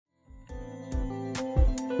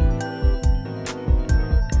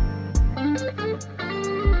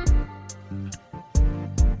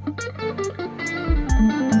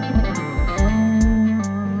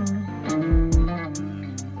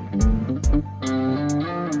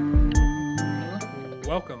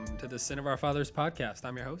Welcome to the Sin of Our Fathers podcast.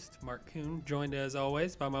 I'm your host, Mark Kuhn, joined as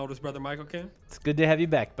always by my oldest brother, Michael Kuhn. It's good to have you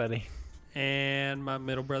back, buddy. And my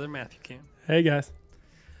middle brother, Matthew Kuhn. Hey, guys.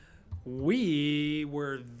 We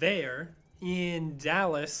were there in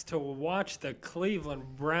Dallas to watch the Cleveland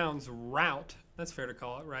Browns rout. That's fair to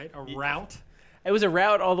call it, right? A rout. It was a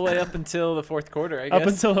rout all the way up until the fourth quarter, I guess. Up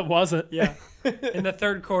until it wasn't. Yeah. In the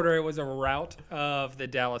third quarter, it was a rout of the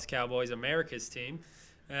Dallas Cowboys, America's team.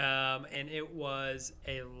 And it was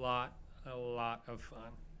a lot of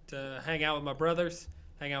fun to hang out with my brothers,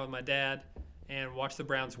 hang out with my dad, and watch the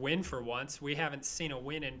Browns win for once. We haven't seen a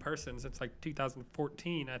win in person since like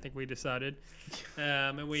 2014, I think we decided.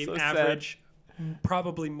 And we average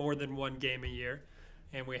probably more than one game a year,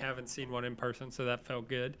 and we haven't seen one in person, so that felt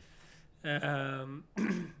good.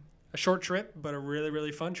 A short trip, but a really,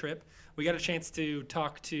 really fun trip. We got a chance to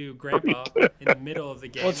talk to Grandpa in the middle of the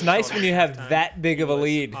game. Well, it's nice when you have that big of a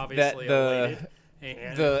lead that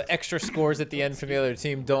the extra scores at the end from the other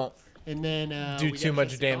team don't do too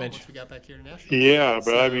much damage. We got back here to Nashville. Yeah,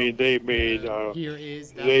 but I mean, they made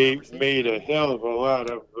a hell of a lot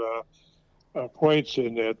of points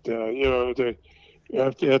in that.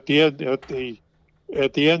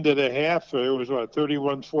 At the end of the half, it was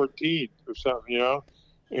 31-14 or something,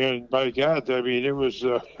 And by God, I mean, it was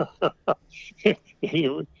at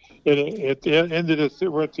the end of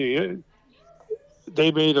the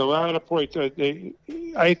they made a lot of points.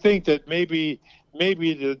 I think that maybe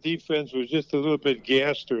the defense was just a little bit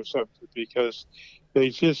gassed or something because they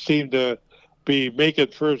just seemed to be making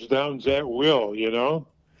first downs at will. I don't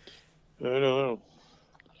know.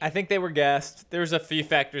 I think they were gassed. There was a few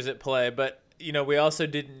factors at play, but we also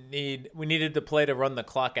we needed to play to run the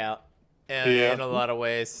clock out. In a lot of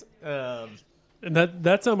ways. And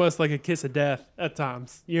that's almost like a kiss of death at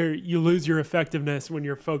times. You lose your effectiveness when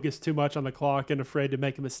you're focused too much on the clock and afraid to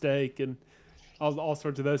make a mistake and all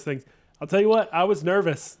sorts of those things. I'll tell you what, I was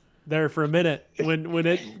nervous there for a minute when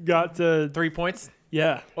it got to 3 points.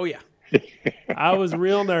 Yeah. Oh yeah. I was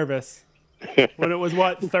real nervous when it was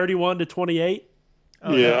 31-28.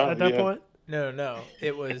 At that point. No,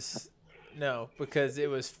 it was because it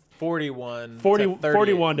was 41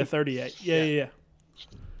 to 38. Yeah.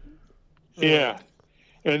 Yeah,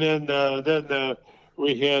 and then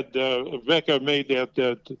we had Becca made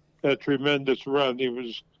that tremendous run. He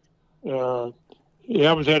was he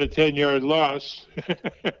almost had a 10-yard loss,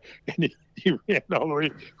 and he ran all the way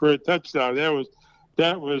for a touchdown. That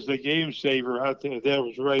was the game saver out there. That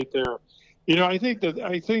was right there. I think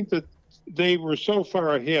that they were so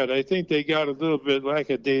far ahead. I think they got a little bit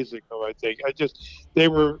lackadaisical. They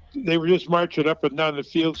were just marching up and down the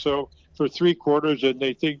field for three quarters, and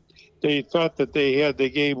they thought that they had the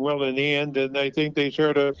game well in hand, and I think they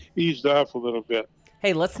sort of eased off a little bit.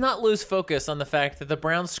 Hey, let's not lose focus on the fact that the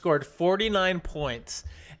Browns scored 49 points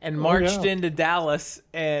and marched into Dallas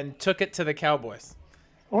and took it to the Cowboys.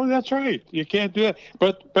 Oh, that's right. You can't do that.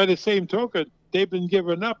 But by the same token, they've been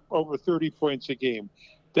giving up over 30 points a game.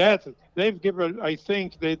 They've given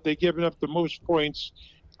up the most points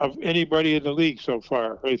of anybody in the league so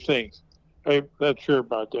far. I think. I'm not sure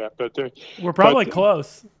about that, but we're probably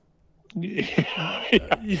close.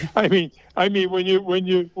 I mean, when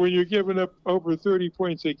you're giving up over 30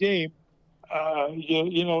 points a game,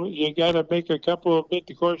 you got to make a couple of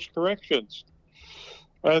course corrections.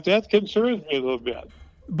 That concerns me a little bit.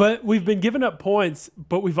 But we've been giving up points,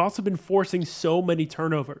 but we've also been forcing so many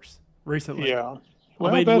turnovers recently. Yeah.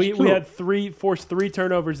 Well, we had forced three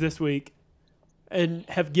turnovers this week, and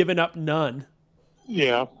have given up none.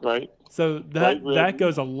 Yeah, right. So that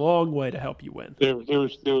goes a long way to help you win. There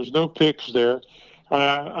was no picks there.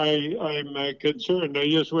 I'm concerned. I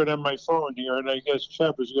just went on my phone here, and I guess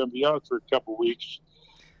Chubb is going to be out for a couple weeks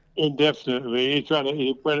indefinitely.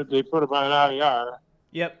 They put him on IR.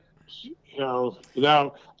 Yep.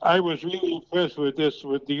 Now I was really impressed with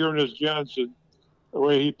Dearness Johnson. The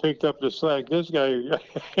way he picked up the slack. This guy,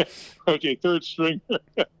 third string.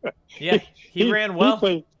 Yeah, he ran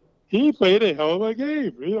well. He played a hell of a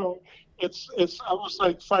game. It's almost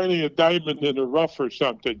like finding a diamond in a rough or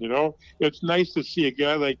something. It's nice to see a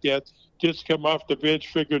guy like that just come off the bench,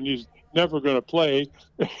 figuring he's never going to play,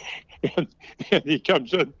 and he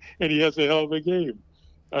comes in and he has a hell of a game.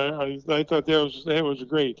 I thought that was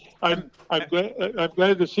great. I'm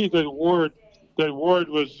glad to see that Ward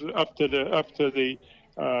was up to the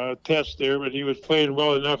test there, but he was playing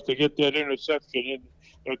well enough to get that interception in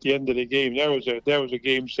at the end of the game. That was a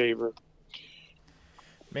game saver.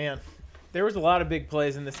 Man, there was a lot of big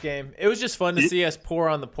plays in this game. It was just fun to see us pour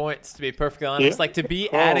on the points, to be perfectly honest. Yeah. To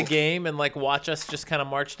be at a game and watch us just kind of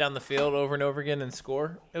march down the field over and over again and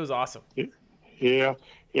score. It was awesome. Yeah,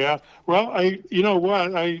 yeah. Well, you know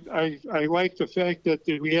what, I like the fact that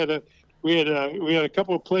we had a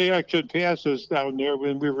couple of play action passes down there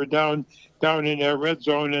when we were down in that red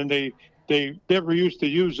zone, and they never used to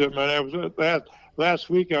use them. And I was last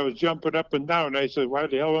week I was jumping up and down. I said, why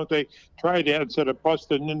the hell don't they try that instead of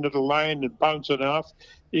busting into the line and bouncing off?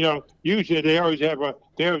 You know, usually they always have a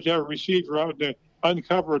receiver out there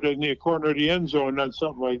uncovered in the corner of the end zone on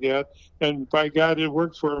something like that. And by God, it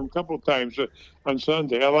worked for him a couple of times on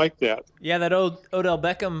Sunday. I like that. Yeah, that old Odell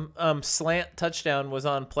Beckham slant touchdown was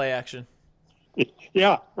on play action.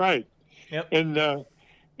 Yeah, right. Yep. And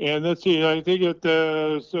let's see, I think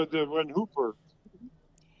when Hooper's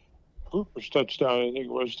touchdown, I think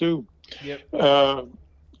it was too. Yep.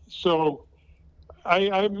 So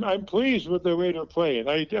I'm pleased with the way they're playing.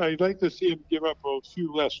 I'd like to see them give up a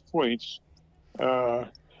few less points.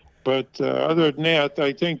 But other than that,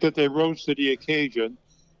 I think that they rose to the occasion.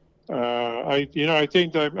 I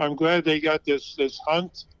think that I'm glad they got this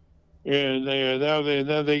Hunt, and now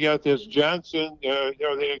they got this Johnson.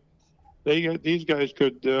 They got these guys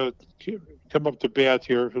could come up to bat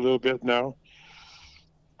here a little bit now.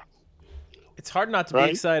 It's hard not to be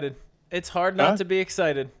excited. It's hard not to be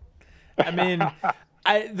excited. I mean,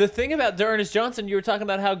 the thing about D'Ernest Johnson, you were talking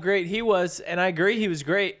about how great he was, and I agree he was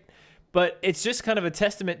great. But it's just kind of a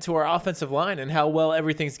testament to our offensive line and how well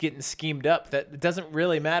everything's getting schemed up that it doesn't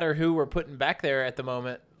really matter who we're putting back there at the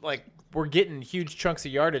moment. Like, we're getting huge chunks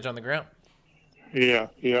of yardage on the ground. Yeah.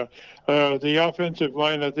 The offensive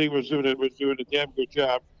line, I think, was doing a damn good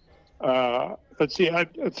job. Let's see.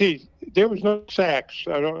 There was no sacks.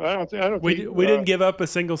 I don't. We didn't give up a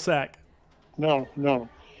single sack. No.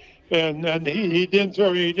 And he didn't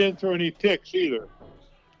throw any picks either.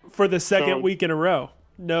 For the second week in a row.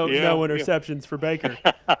 No interceptions for Baker.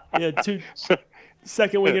 He had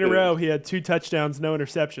second week in a row. He had 2 touchdowns, no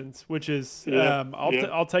interceptions, which is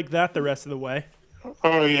I'll take that the rest of the way.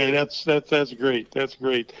 Oh yeah, that's great. That's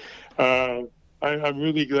great. I'm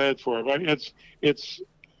really glad for him. It's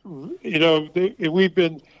we've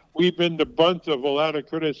been the bunt of a lot of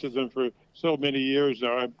criticism for so many years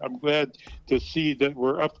now. I'm glad to see that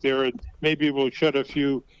we're up there, and maybe we'll shut a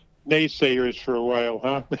few naysayers for a while,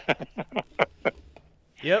 huh?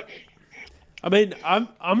 Yep. I mean,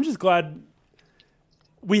 I'm just glad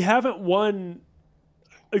we haven't won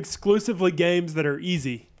exclusively games that are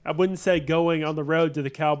easy. I wouldn't say going on the road to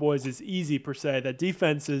the Cowboys is easy per se. That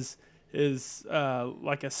defense is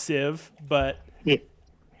like a sieve, but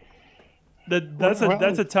that's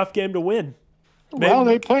a tough game to win. Well,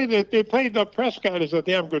 they played the Prescott as a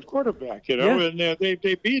damn good quarterback, and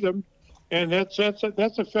they beat him. And that's a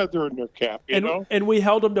feather in their cap, you know. And we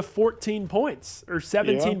held them to 14 points or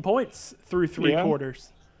 17 points through 3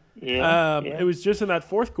 quarters. It was just in that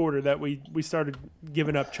fourth quarter that we started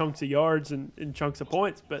giving up chunks of yards and chunks of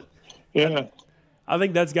points. But I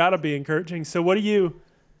think that's got to be encouraging. So what do you?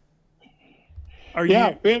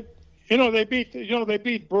 They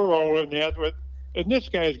beat Burrow in that, and this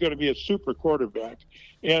guy is going to be a super quarterback.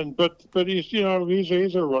 But he's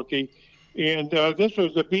a rookie. And this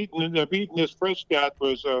was beating this Prescott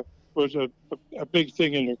was a big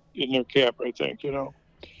thing in their cap, I think.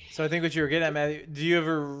 So I think what you were getting at, Matthew, do you have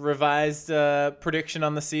a revised prediction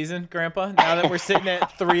on the season, Grandpa? Now that we're sitting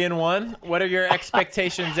at 3-1, what are your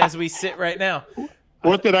expectations as we sit right now?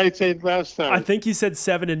 What did I say last time? I think you said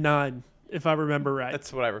 7-9, if I remember right.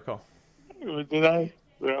 That's what I recall. Did I?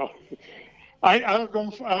 Well, I'll go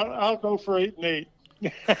for 8-8.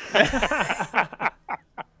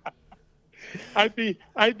 I'd be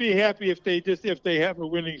happy if they have a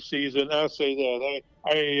winning season. I'll say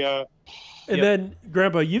that. Then,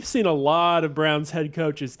 Grandpa, you've seen a lot of Browns head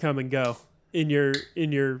coaches come and go in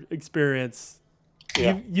your experience.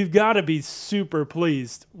 Yeah. You've got to be super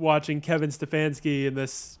pleased watching Kevin Stefanski and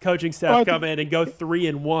this coaching staff come in and go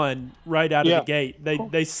 3-1 right out of the gate.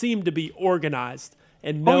 They seem to be organized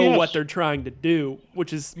and know what they're trying to do,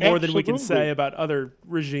 which is more than we can say about other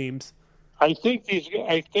regimes. I think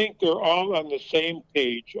they're all on the same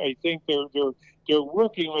page. I think they're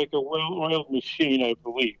working like a well-oiled machine, I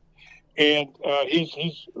believe. And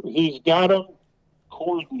he's got them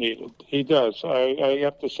coordinated. He does. I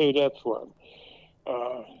have to say that for him.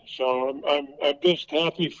 So I'm just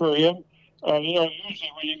happy for him.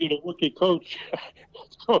 Usually when you get a rookie coach,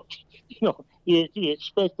 you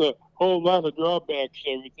expect a whole lot of drawbacks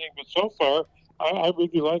and everything. But so far, I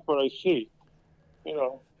really like what I see.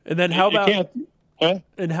 And then how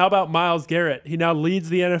about Myles Garrett? He now leads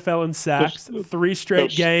the NFL in sacks, 3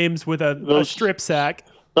 straight games with a strip sack.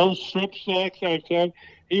 Those strip sacks, I said,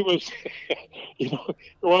 he was, the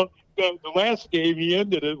last game he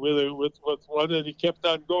ended it with one, and he kept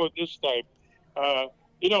on going this time.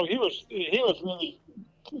 he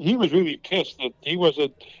was really pissed that he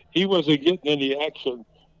wasn't getting any action.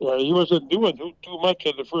 He wasn't doing too much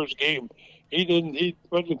in the first game. He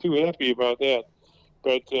wasn't too happy about that.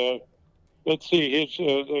 But let's see,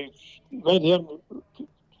 let him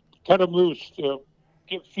cut him loose.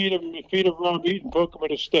 Feed him raw meat and poke him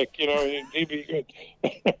with a stick. He'd be good.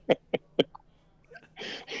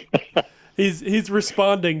 He's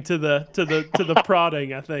responding to the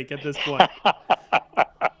prodding, I think, at this point.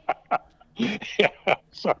 Yeah.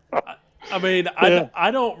 So, I mean, Yeah.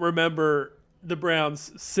 I don't remember the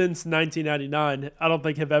Browns since 1999. I don't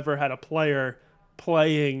think have ever had a player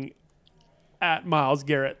playing at Myles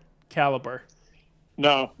Garrett caliber.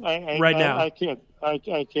 no, Right now. I can't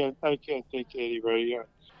think of anybody. Yeah.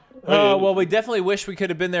 Oh, well, we definitely wish we could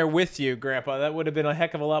have been there with you, Grandpa. That would have been a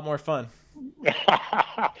heck of a lot more fun.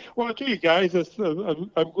 Well, gee, guys,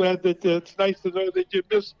 I'm glad that it's nice to know that you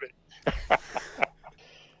missed me.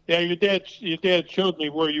 Yeah, your dad showed me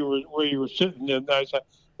where you were sitting, and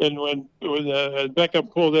when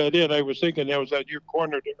Beckham pulled that in, I was thinking that was at your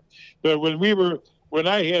corner there. But when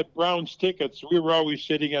I had Browns tickets, we were always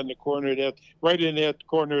sitting on the corner right in that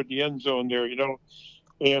corner of the end zone there,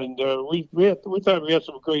 And we thought we had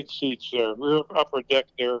some great seats there. We were upper deck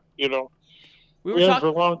there, We We were had talking. for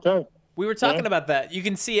a long time. We were talking Yeah. about that. You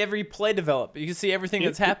can see every play develop. You can see everything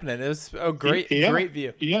that's happening. It was a great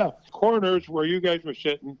view. Yeah, corners where you guys were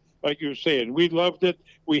sitting, like you were saying, we loved it.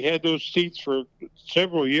 We had those seats for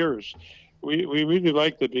several years. We really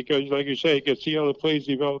liked it because, like you say, you could see how the plays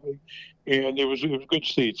developing, and it was good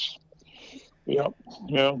seats. Yeah,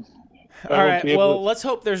 yeah. All right. Well, let's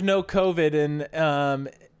hope there's no COVID and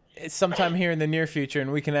it's sometime here in the near future,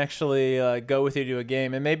 and we can actually go with you to a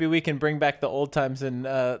game, and maybe we can bring back the old times and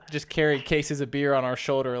just carry cases of beer on our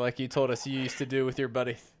shoulder like you told us you used to do with your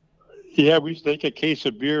buddy. Yeah, we used to take a case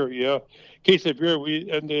of beer. Yeah, case of beer.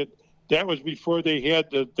 That was before they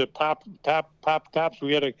had the pop tops.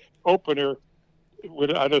 We had an opener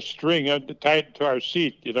on a string tied to our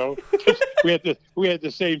seat. we had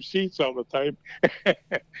the same seats all the time.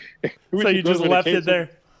 So you just left it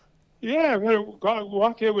there. Yeah,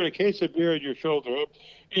 walk in with a case of beer on your shoulder.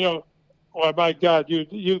 Oh my God,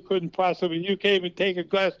 you couldn't possibly. You can't even take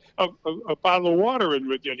a bottle of water in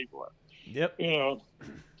with you anymore. Yep.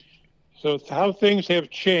 So it's how things have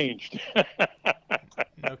changed.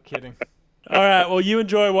 No kidding. All right. Well, you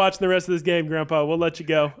enjoy watching the rest of this game, Grandpa. We'll let you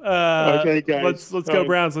go. Okay, guys. Let's go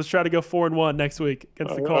Browns. Let's try to go 4-1 next week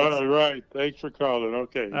against the Colts. All right. Thanks for calling.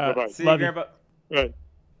 Okay. right. Bye-bye. See you, Love you. Grandpa. Right.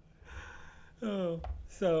 Oh,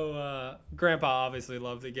 so Grandpa obviously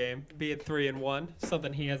loved the game. Be it 3-1,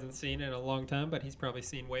 something he hasn't seen in a long time, but he's probably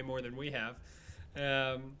seen way more than we have.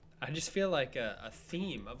 I just feel like a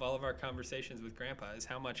theme of all of our conversations with Grandpa is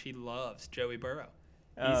how much he loves Joey Burrow.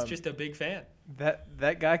 He's just a big fan.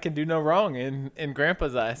 That guy can do no wrong in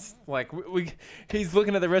Grandpa's eyes. Like he's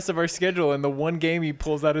looking at the rest of our schedule, and the one game he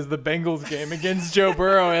pulls out is the Bengals game against Joe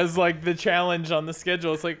Burrow as like the challenge on the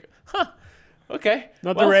schedule. It's like, okay.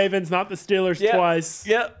 Not the Ravens, not the Steelers twice.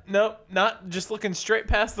 Yep. Nope. Not just looking straight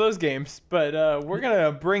past those games. But we're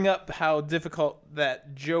gonna bring up how difficult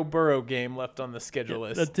that Joe Burrow game left on the schedule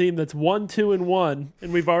is. A team that's 1-2-1,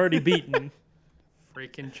 and we've already beaten.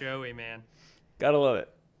 Freaking Joey, man. Gotta love it.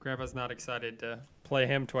 Grandpa's not excited to play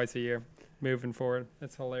him twice a year moving forward.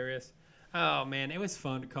 That's hilarious. Oh, man, it was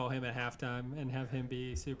fun to call him at halftime and have him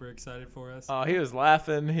be super excited for us. Oh, he was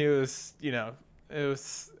laughing. He was, it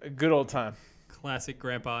was a good old time. Classic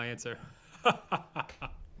Grandpa answer.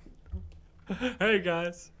 Hey,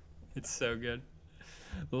 guys. It's so good.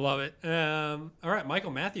 Love it. All right, Michael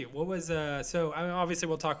Matthew, what was obviously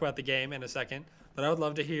we'll talk about the game in a second, but I would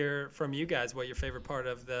love to hear from you guys what your favorite part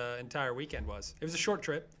of the entire weekend was. It was a short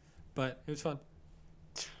trip, but it was fun.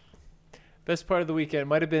 Best part of the weekend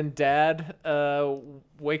might have been Dad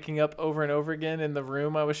waking up over and over again in the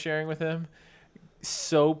room I was sharing with him.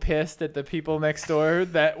 So pissed at the people next door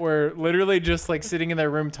that were literally just like sitting in their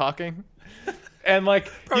room talking. And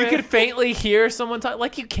like you could faintly hear someone talk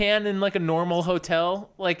like you can in like a normal hotel.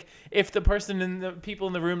 Like if the person and the people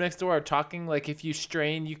in the room next door are talking, like if you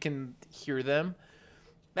strain, you can hear them.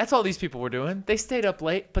 That's all these people were doing. They stayed up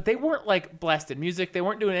late, but they weren't like blasted music. They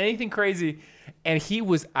weren't doing anything crazy. And he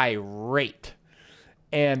was irate.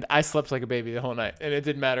 And I slept like a baby the whole night, and it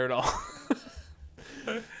didn't matter at all.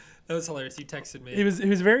 That was hilarious. You texted me. He was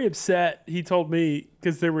very upset. He told me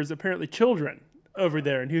because there was apparently children over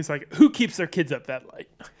there, and he was like, "Who keeps their kids up that late?"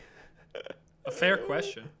 A fair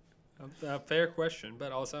question. A fair question,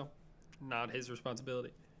 but also not his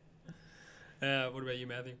responsibility. What about you,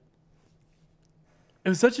 Matthew? It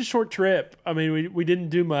was such a short trip. I mean, we didn't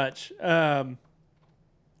do much.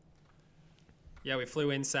 Yeah, we flew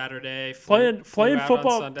in Saturday. Playing flew out on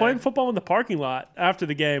football Sunday. in the parking lot after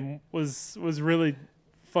the game was really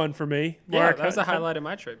fun for me. Yeah, Mark, that was a how- highlight of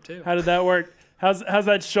my trip too. How did that work? How's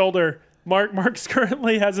that shoulder? Mark's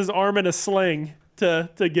currently has his arm in a sling to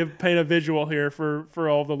paint a visual here for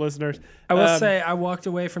all the listeners. I will say I walked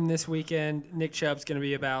away from this weekend. Nick Chubb's going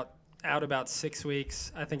to be out about 6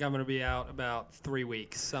 weeks. I think I'm going to be out about 3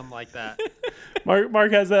 weeks, something like that.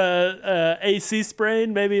 Mark has a AC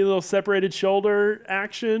sprain, maybe a little separated shoulder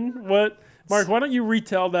action. What, Mark? Why don't you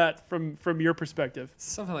retell that from your perspective?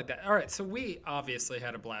 Something like that. All right, so we obviously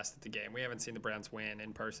had a blast at the game. We haven't seen the Browns win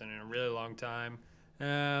in person in a really long time.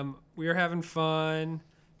 We were having fun,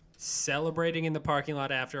 celebrating in the parking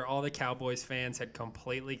lot after all the Cowboys fans had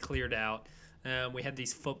completely cleared out. We had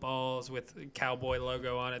these footballs with a Cowboy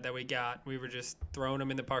logo on it that we got. We were just throwing them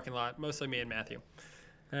in the parking lot, mostly me and Matthew.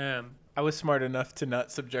 I was smart enough to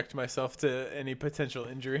not subject myself to any potential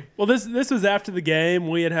injury. Well, this was after the game.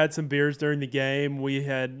 We had some beers during the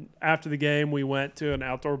game. After the game, we went to an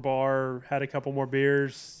outdoor bar, had a couple more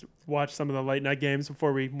beers, watched some of the late night games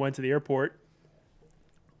before we went to the airport.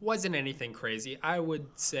 Wasn't anything crazy. I would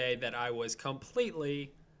say that I was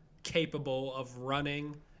completely capable of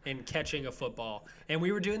running and catching a football, and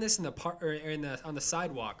we were doing this in the on the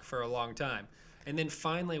sidewalk for a long time. And then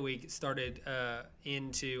finally, we started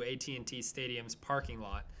into AT&T Stadium's parking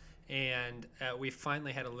lot, and we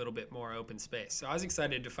finally had a little bit more open space. So I was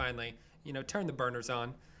excited to finally, turn the burners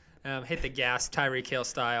on, hit the gas Tyreek Hill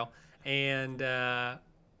style, and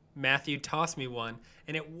Matthew tossed me one,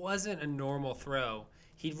 and it wasn't a normal throw.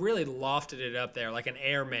 He really lofted it up there like an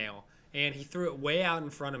airmail, and he threw it way out in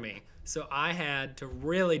front of me. So I had to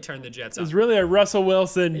really turn the jets It on. was really a Russell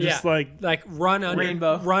Wilson, just like run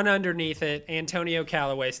Rainbow. run underneath it, Antonio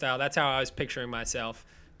Callaway style. That's how I was picturing myself.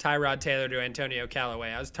 Tyrod Taylor to Antonio Callaway.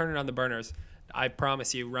 I was turning on the burners. I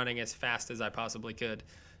promise you, running as fast as I possibly could.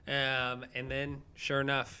 And then, sure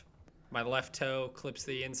enough, my left toe clips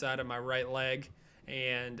the inside of my right leg,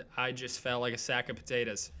 and I just fell like a sack of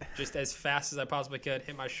potatoes. Just as fast as I possibly could,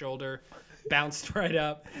 hit my shoulder, bounced right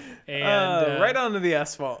up, and right onto the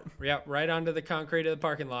asphalt. yeah, right onto the concrete of the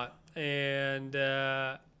parking lot. And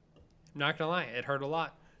I'm not gonna lie, it hurt a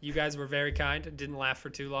lot. You guys were very kind. Didn't laugh for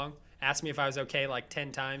too long. Asked me if I was okay like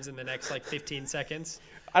 10 times in the next 15 seconds.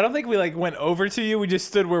 I don't think we went over to you. We just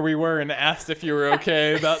stood where we were and asked if you were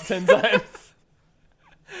okay about 10 times.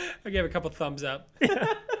 I gave a couple thumbs up.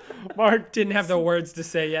 Mark, Didn't have the words to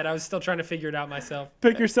say yet. I was still trying to figure it out myself.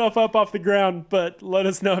 pick yourself up off the ground, but let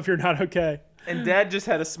us know if you're not okay. And Dad just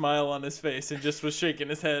had a smile on his face and just was shaking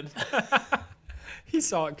his head. He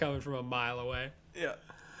saw it coming from a mile away. Yeah.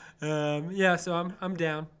 Yeah, so I'm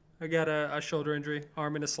down. I got a shoulder injury,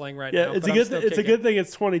 arm in a sling right Yeah, now. it's but a I'm good still it's a kicking. good thing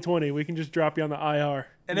it's 2020. We can just drop you on the IR.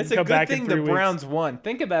 And You it's can a come back good in thing the 3 weeks. Browns won.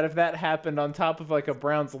 Think about if that happened on top of a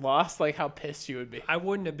Browns loss, how pissed you would be. I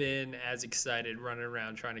wouldn't have been as excited running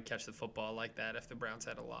around trying to catch the football like that if the Browns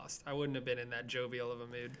had lost. I wouldn't have been in that jovial of a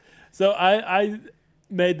mood. So I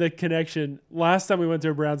made the connection. Last time we went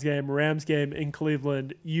to a Browns game, Rams game in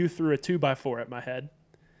Cleveland, you threw a 2x4 at my head.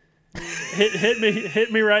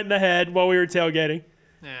 hit me right in the head while we were tailgating.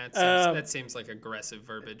 Yeah, that seems like aggressive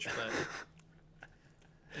verbiage, but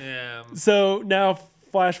So now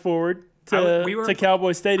flash forward to, we were- to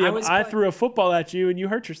Cowboy Stadium. I I was threw a football at you and you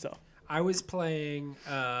hurt yourself. I was playing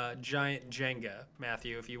Giant Jenga,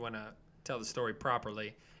 Matthew, if you want to tell the story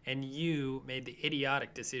properly, and you made the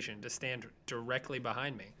idiotic decision to stand directly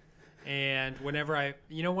behind me. And whenever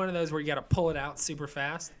one of those where you got to pull it out super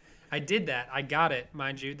fast, I did that. I got it,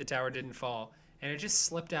 mind you, the tower didn't fall, and it just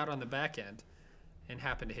slipped out on the back end and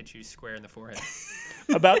happened to hit you square in the forehead.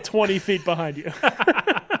 About 20 feet behind you.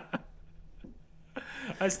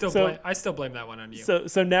 I still blame that one on you.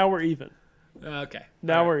 So now we're even. Okay.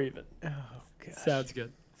 Now All right. we're even. Sounds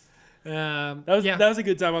good. That was a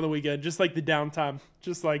good time on the weekend. Just like the downtime,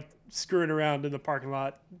 just screwing around in the parking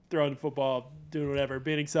lot, throwing the football, doing whatever,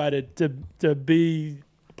 being excited to be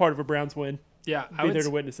part of a Browns win. Yeah, Be there to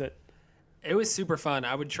witness it. It was super fun.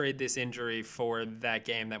 I would trade this injury for that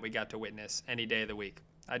game that we got to witness any day of the week.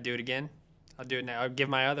 I'd do it again. I'll do it now. I'd give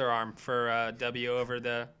my other arm for a W over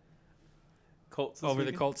the Colts.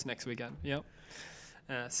 the Colts next weekend. Yep.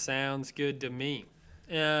 Sounds good to me.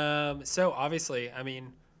 So obviously,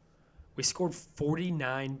 we scored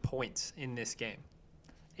 49 points in this game.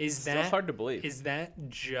 Still hard to believe. Is that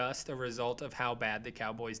just a result of how bad the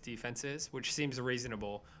Cowboys' defense is, which seems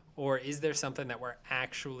reasonable, or is there something that we're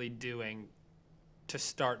actually doing to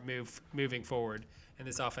start moving forward and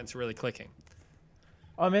this offense really clicking?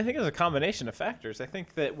 I think it's a combination of factors. I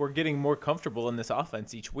think that we're getting more comfortable in this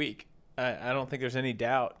offense each week. I don't think there's any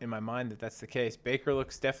doubt in my mind that that's the case. Baker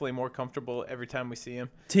looks definitely more comfortable every time we see him.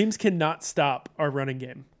 Teams cannot stop our running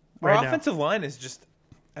game Our right now. offensive line is just,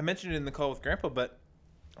 I mentioned it in the call with Grandpa, but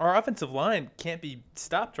our offensive line can't be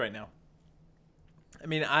stopped right now. I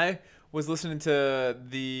mean, I was listening to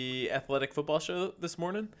the Athletic Football Show this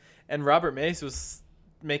morning, and Robert Mays was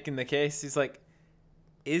making the case. He's like,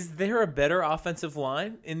 is there a better offensive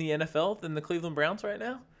line in the NFL than the Cleveland Browns right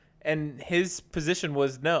now? And his position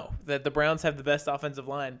was no, that the Browns have the best offensive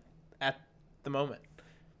line at the moment.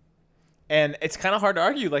 And it's kind of hard to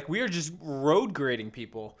argue. Like, we are just road grading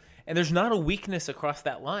people, and there's not a weakness across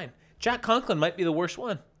that line. Jack Conklin might be the worst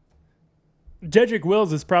one. Jedrick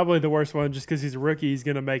Wills is probably the worst one just because he's a rookie. He's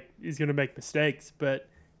gonna make mistakes. But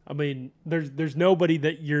I mean, there's nobody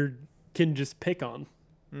that you can just pick on.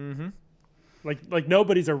 Mm-hmm. Like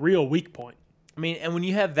nobody's a real weak point. I mean, and when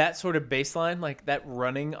you have that sort of baseline, like that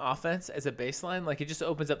running offense as a baseline, like it just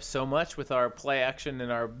opens up so much with our play action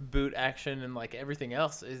and our boot action and like everything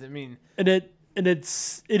else. I mean, And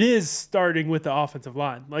it is starting with the offensive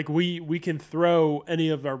line. Like we can throw any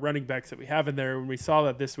of our running backs that we have in there. When we saw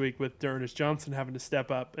that this week with D'Ernest Johnson having to step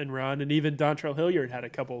up and run, and even Dontrell Hilliard had a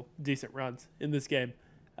couple decent runs in this game.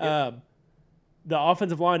 Yep. The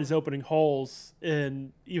offensive line is opening holes,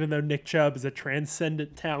 and even though Nick Chubb is a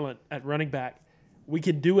transcendent talent at running back, we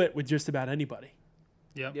can do it with just about anybody.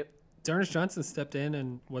 Yep. D'Ernest Johnson stepped in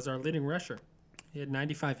and was our leading rusher. He had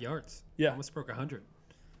 95 yards. Yeah. Almost broke 100.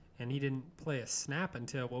 And he didn't play a snap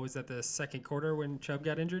until, what was that, the second quarter when Chubb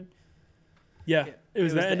got injured? Yeah, it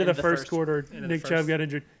was the end of the first quarter. Nick Chubb got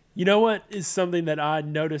injured. You know what is something that I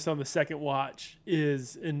noticed on the second watch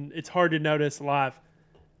is, and it's hard to notice live,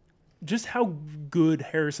 just how good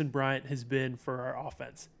Harrison Bryant has been for our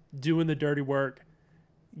offense. Doing the dirty work,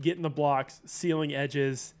 getting the blocks, sealing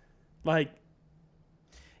edges. Like,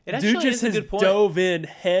 it actually dude just is a has good point. dove in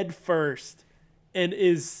head first and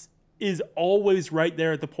is always right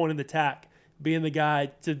there at the point of the attack, being the guy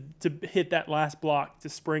to hit that last block to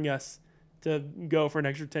spring us to go for an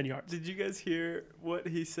extra 10 yards. Did you guys hear what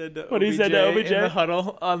he said to What he said to OBJ? in the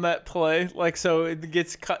huddle on that play? Like, so it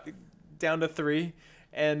gets cut down to 3,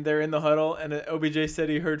 and they're in the huddle, and OBJ said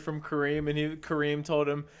he heard from Kareem, and Kareem told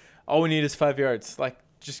him, all we need is 5 yards. Like,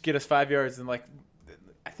 just get us 5 yards. And, like,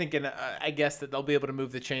 I guess that they'll be able to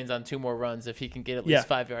move the chains on 2 more runs if he can get at least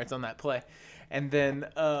 5 yards on that play. And then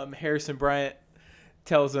Harrison Bryant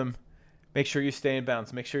tells him, make sure you stay in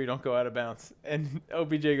bounds. Make sure you don't go out of bounds. And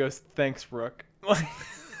OBJ goes, thanks, Rook.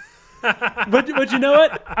 But you know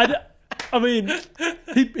what? I mean,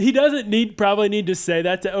 he doesn't probably need to say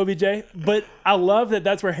that to OBJ, but I love that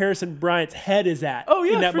that's where Harrison Bryant's head is at. Oh,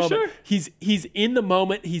 yeah, in that for moment. sure. He's in the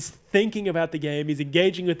moment. He's thinking about the game. He's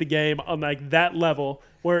engaging with the game on like that level.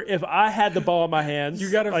 Where if I had the ball in my hands,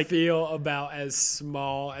 You got to like, feel about as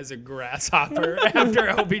small as a grasshopper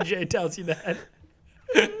after OBJ tells you that.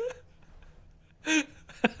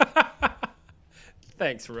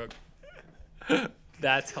 Thanks, Rook.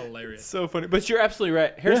 That's hilarious. So funny. But you're absolutely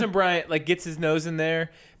right. Harrison Bryant like gets his nose in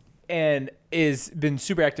there and is been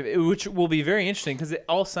super active, which will be very interesting because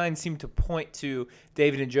all signs seem to point to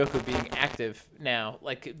David Njoku being active now,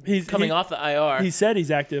 like He's coming off the IR. he said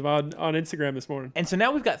he's active on Instagram this morning. And so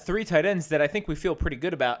now we've got 3 tight ends that I think we feel pretty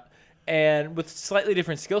good about, and with slightly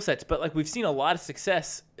different skill sets. But like we've seen a lot of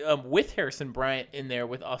success with Harrison Bryant in there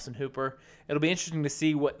with Austin Hooper. It'll be interesting to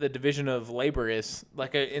see what the division of labor is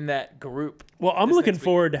like in that group. Well, I'm this looking next week.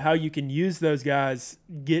 forward to how you can use those guys,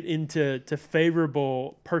 get into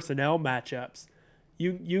favorable personnel matchups.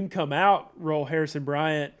 You can come out, roll Harrison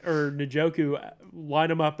Bryant or Njoku, line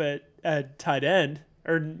them up at tight end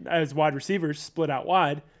or as wide receivers, split out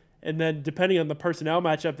wide, and then depending on the personnel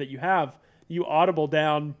matchup that you have, you audible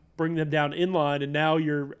down, bring them down inline, and now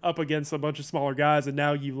you're up against a bunch of smaller guys, and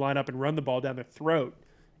now you line up and run the ball down their throat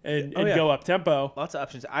and go up tempo. Lots of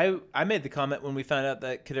options. I made the comment when we found out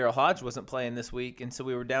that Kadero Hodge wasn't playing this week, and so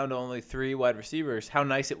we were down to only 3 wide receivers. How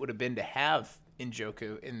nice it would have been to have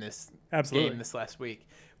Njoku in this game this last week.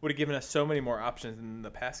 Would have given us so many more options in the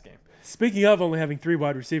pass game. Speaking of only having 3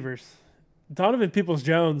 wide receivers, Donovan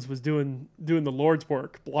Peoples-Jones was doing the Lord's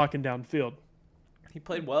work, blocking downfield. He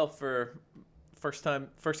played well for first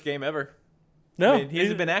game ever. No, I mean, he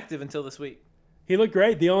hasn't been active until this week. He looked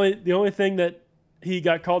great. The only thing that he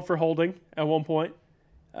got called for holding at one point,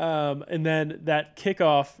 and then that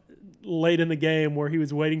kickoff late in the game where he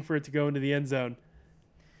was waiting for it to go into the end zone.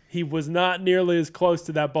 He was not nearly as close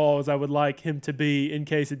to that ball as I would like him to be in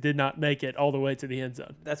case it did not make it all the way to the end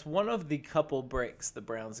zone. That's one of the couple breaks the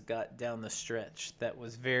Browns got down the stretch that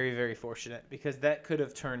was very, very fortunate because that could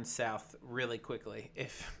have turned south really quickly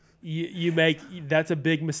if You make that's a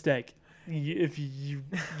big mistake. if you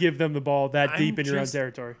give them the ball that I'm deep in your own just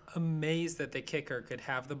territory. Amazed that the kicker could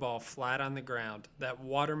have the ball flat on the ground, that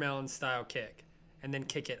watermelon style kick, and then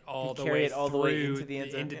kick it all And the carry way it all the through way into the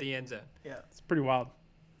end zone. into the end zone. Yeah, It's pretty wild.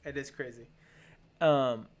 it is crazy.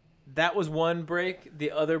 That was one break.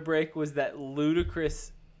 The other break was that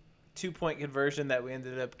ludicrous 2-point conversion that we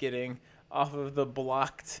ended up getting off of the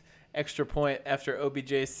blocked extra point after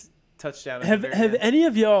OBJ's touchdown. at the Have very have end. any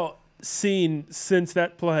of y'all seen since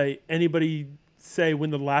that play anybody say when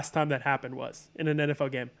the last time that happened was in an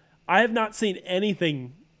NFL game? I have not seen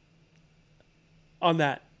anything on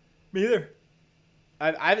that. Me either.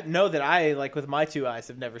 I know that I, like, with my 2 eyes,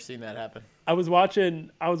 have never seen that happen. I was watching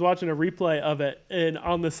a replay of it, and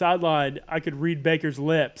on the sideline, I could read Baker's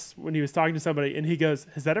lips when he was talking to somebody, and he goes,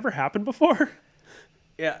 "Has that ever happened before?"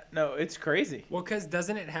 Yeah, no, it's crazy. Well, because does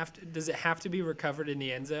it have to be recovered in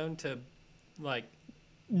the end zone to, like,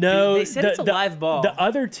 No, They said it's a live ball. The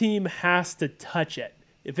other team has to touch it.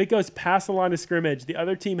 If it goes past the line of scrimmage, the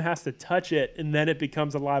other team has to touch it, and then it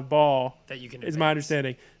becomes a live ball. that you can Is my advance?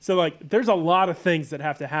 understanding. So, like, there's a lot of things that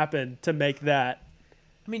have to happen to make that.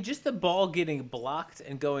 I mean, just the ball getting blocked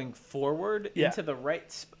and going forward Yeah. into the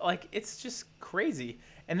right, like, it's just crazy.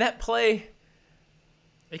 And that play,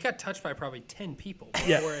 It got touched by probably 10 people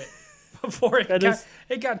Yeah. before it That got, is-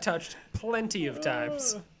 it got touched plenty of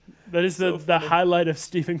times. That is the highlight of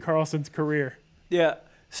Stephen Carlson's career. yeah.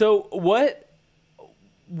 So what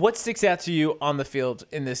sticks out to you on the field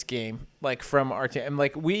in this game, like, from our team?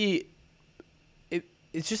 Like,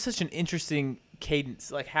 it's just such an interesting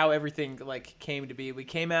cadence, like how everything, like, came to be. We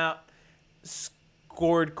came out,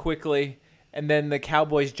 scored quickly, and then the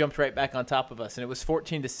Cowboys jumped right back on top of us, and it was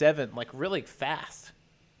 14-7, like, really fast,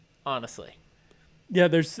 honestly. Yeah,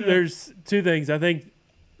 there's 2 things. I think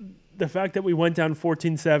the fact that we went down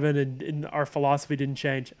 14-7 and our philosophy didn't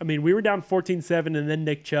change. I mean, we were down 14-7, and then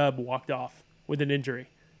Nick Chubb walked off with an injury.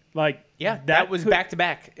 Like, Yeah, that was could- back to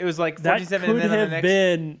back. It was like That 47 could and then on have the next.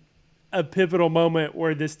 been a pivotal moment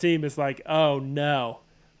where this team is like, oh no,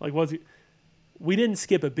 like we didn't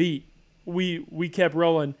skip a beat. We kept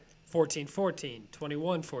rolling. 14-14,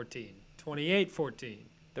 21-14, 28-14,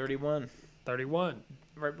 31 31,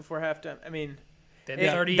 right before halftime. I mean, then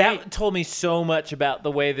it- 38. that told me so much about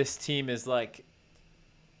the way this team is, like,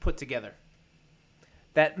 put together.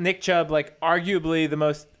 That Nick Chubb, like, arguably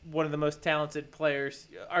one of the most talented players,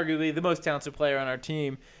 arguably the most talented player on our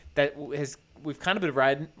team, that we've kind of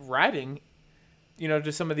been riding,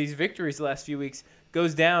 to some of these victories the last few weeks,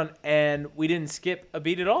 goes down, and we didn't skip a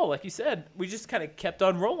beat at all. Like you said, we just kind of kept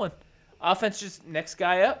on rolling. Offense just next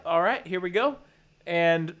guy up. All right, here we go,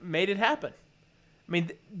 and made it happen. I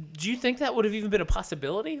mean, do you think that would have even been a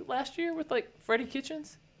possibility last year with, like, Freddie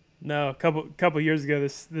Kitchens? No, a couple years ago,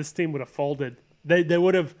 this team would have folded. They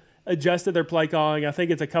would have adjusted their play calling. I think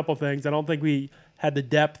it's a couple things. I don't think we had the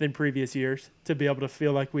depth in previous years to be able to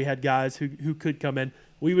feel like we had guys who could come in.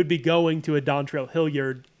 We would be going to a Dontrell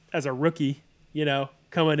Hilliard as a rookie,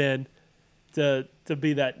 coming in to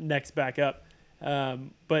be that next backup.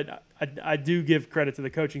 But I do give credit to the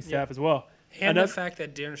coaching staff as well. And Another- the fact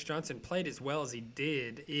that Dearness Johnson played as well as he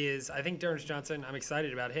did is, I think Dearness Johnson, I'm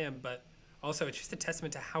excited about him, but also it's just a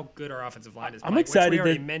testament to how good our offensive line is. I'm Mike, excited which we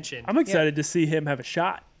already that- mentioned. I'm excited to see him have a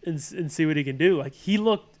shot and see what he can do. Like, he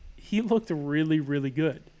looked really, really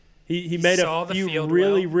good. He made saw a the few field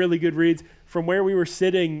really, well. really good reads from where we were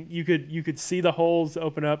sitting. You could see the holes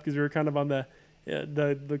open up because we were kind of on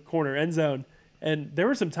the corner end zone, and there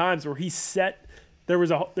were some times where he set. There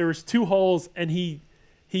was 2 holes, and he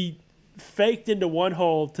faked into one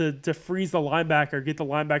hole to freeze the linebacker, get the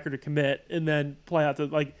linebacker to commit, and then play out to,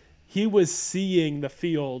 like, he was seeing the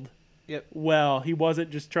field. Yep. Well, he wasn't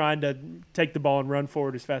just trying to take the ball and run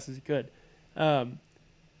forward as fast as he could.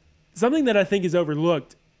 Something that I think is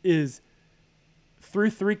overlooked is through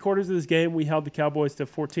 3 quarters of this game, we held the Cowboys to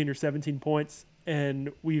 14 or 17 points,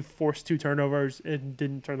 and we forced 2 turnovers and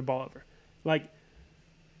didn't turn the ball over. Like,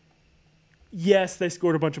 yes, they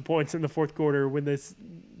scored a bunch of points in the 4th quarter when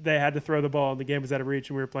they had to throw the ball and the game was out of reach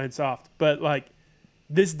and we were playing soft. But, like,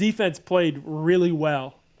 this defense played really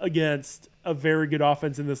well against a very good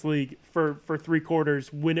offense in this league for 3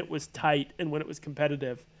 quarters when it was tight and when it was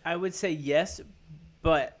competitive. I would say yes,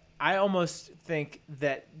 but I almost think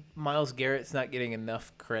that Myles Garrett's not getting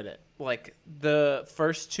enough credit. Like, the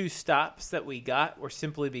first 2 stops that we got were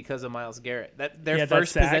simply because of Myles Garrett. Their Yeah, that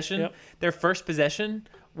first sack, possession, yep. their first possession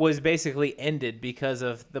was basically ended because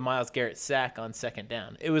of the Myles Garrett sack on second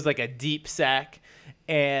down. It was like a deep sack,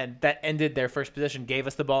 and that ended their first possession, gave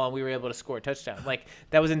us the ball, and we were able to score a touchdown. Like,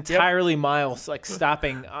 that was entirely Myles, like,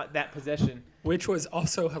 stopping that possession. Which was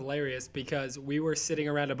also hilarious because we were sitting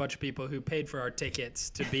around a bunch of people who paid for our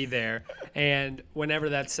tickets to be there. And whenever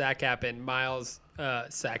that sack happened, Miles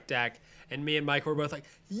sacked Dak. And me and Mike were both like,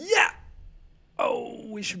 yeah! Oh,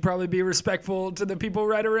 we should probably be respectful to the people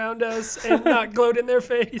right around us and not gloat in their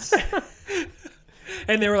face.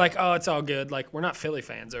 And they were like, oh, it's all good. Like, we're not Philly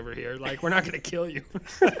fans over here. Like, we're not going to kill you.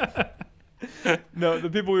 No, the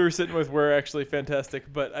people we were sitting with were actually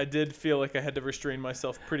fantastic, but I did feel like I had to restrain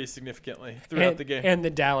myself pretty significantly throughout the game. And the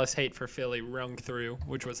Dallas hate for Philly rung through,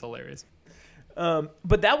 which was hilarious.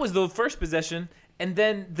 But that was the first possession, and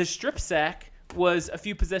then the strip sack was a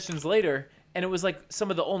few possessions later, and it was like some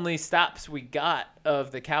of the only stops we got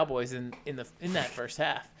of the Cowboys in that first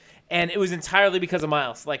half. And it was entirely because of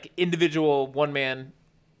Myles, like individual one-man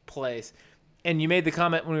plays. And you made the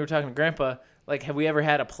comment when we were talking to Grandpa, like, have we ever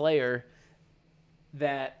had a player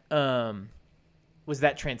that was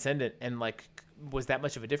that transcendent and like was that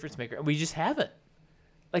much of a difference maker? And we just haven't.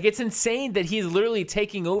 Like, it's insane that he's literally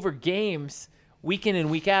taking over games week in and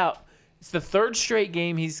week out. It's the third straight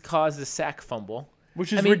game he's caused a sack fumble.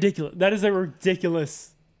 Which is ridiculous. That is a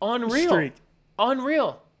ridiculous streak.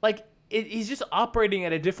 Unreal. Like, he's just operating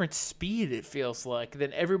at a different speed, it feels like,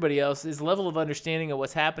 than everybody else. His level of understanding of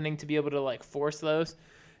what's happening to be able to, like, force those.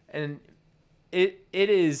 And it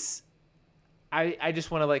is... I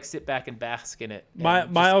just want to, like, sit back and bask in it.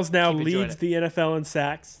 Myles now leads the NFL in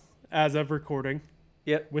sacks as of recording.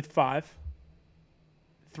 Yep. With 5.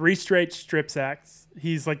 3 straight strip sacks.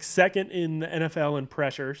 He's, like, second in the NFL in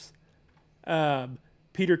pressures.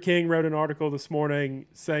 Peter King wrote an article this morning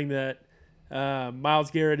saying that Myles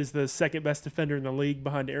Garrett is the second best defender in the league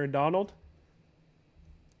behind Aaron Donald.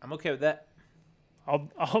 I'm okay with that.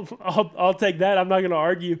 I'll take that. I'm not going to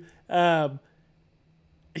argue.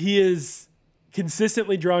 He is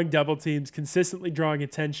consistently drawing double teams, consistently drawing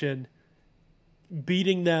attention,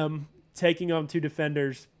 beating them, taking on 2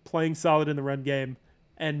 defenders, playing solid in the run game,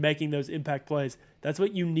 and making those impact plays. That's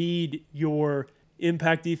what you need your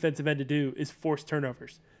impact defensive end to do, is force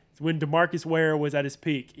turnovers. When DeMarcus Ware was at his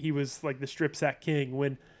peak, he was like the strip sack king.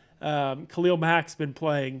 When Khalil Mack's been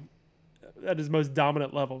playing at his most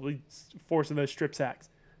dominant level, he's forcing those strip sacks.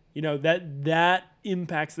 You know, that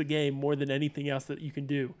impacts the game more than anything else that you can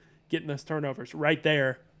do, getting those turnovers right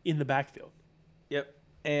there in the backfield. Yep.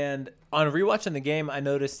 And on rewatching the game, I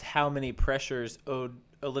noticed how many pressures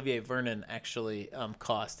Olivier Vernon actually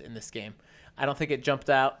cost in this game. I don't think it jumped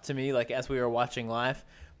out to me like as we were watching live,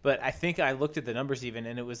 but I think I looked at the numbers even,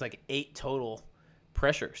 and it was like 8 total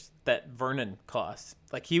pressures that Vernon cost.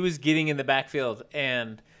 Like, he was getting in the backfield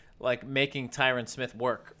and like making Tyron Smith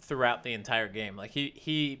work throughout the entire game. Like,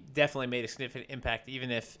 he definitely made a significant impact,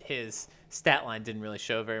 even if his stat line didn't really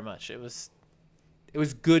show very much. It was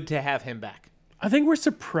good to have him back. I think we're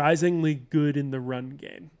surprisingly good in the run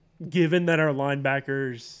game, given that our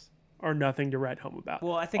linebackers are nothing to write home about.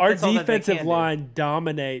 Well, I think our that's all that they defensive can line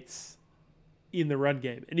dominates in the run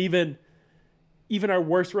game, and even our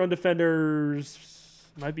worst run defenders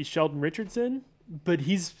might be Sheldon Richardson, but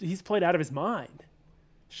he's played out of his mind.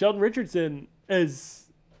 Sheldon Richardson has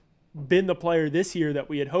been the player this year that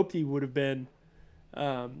we had hoped he would have been.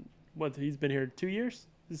 He's been here 2 years?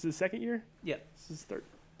 This is his second year? Yeah. This is third.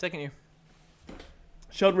 Second year.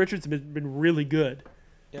 Sheldon Richardson has been really good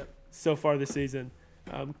so far this season,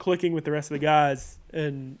 clicking with the rest of the guys,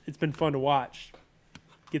 and it's been fun to watch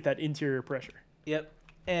get that interior pressure. Yep.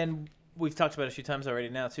 And we've talked about it a few times already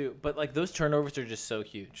now too, but like those turnovers are just so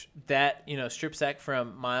huge. That, strip sack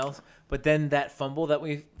from Myles, but then that fumble that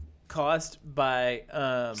we caused by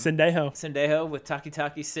Sendejo with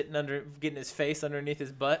Taki sitting getting his face underneath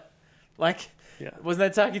his butt. Like,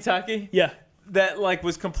 wasn't that Taki? Yeah. That like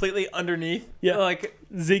was completely underneath. Yeah. Like,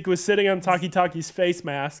 Zeke was sitting on Taki's face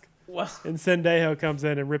mask. Well, and Sendejo comes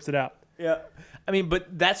in and rips it out. Yeah. I mean,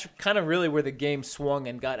 but that's kind of really where the game swung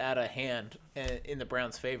and got out of hand in the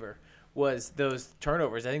Browns' favor, was those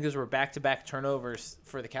turnovers. I think those were back-to-back turnovers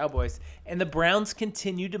for the Cowboys. And the Browns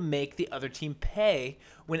continue to make the other team pay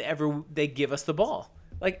whenever they give us the ball.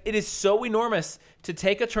 Like, it is so enormous to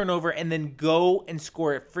take a turnover and then go and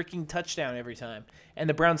score a freaking touchdown every time. And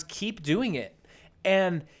the Browns keep doing it.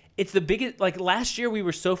 And it's the biggest, like last year we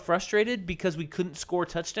were so frustrated because we couldn't score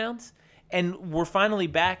touchdowns. And we're finally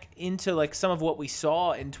back into like some of what we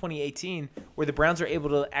saw in 2018, where the Browns are able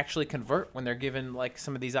to actually convert when they're given like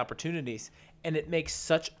some of these opportunities. And it makes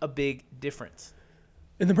such a big difference.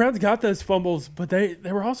 And the Browns got those fumbles, but they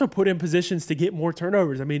were also put in positions to get more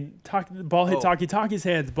turnovers. I mean, the ball hit Taki's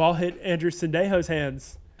hands, ball hit Andrew Sendejo's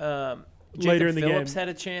hands later in the Phillips game. had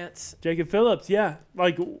a chance. Jacob Phillips, yeah.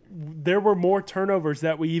 Like, there were more turnovers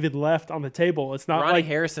that we even left on the table. It's not Ronnie like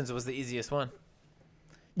Harrison's was the easiest one.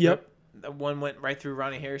 Yep. The one went right through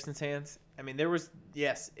Ronnie Harrison's hands. I mean, there was,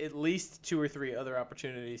 at least 2 or 3 other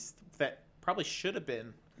opportunities that probably should have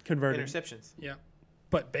been Converted. interceptions. Yeah.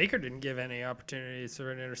 But Baker didn't give any opportunities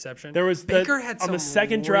for an interception. There was Baker had on some the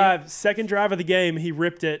second drive of the game, he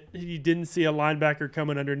ripped it. He didn't see a linebacker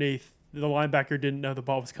coming underneath. The linebacker didn't know the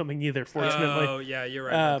ball was coming either, fortunately. Oh, yeah, you're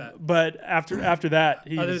right about that. But after that,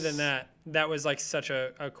 Other than that was like such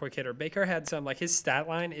a quick hitter. Baker had some, like his stat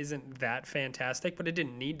line isn't that fantastic, but it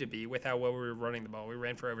didn't need to be with how well we were running the ball. We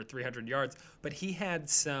ran for over 300 yards, but he had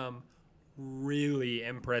some really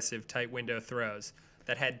impressive tight window throws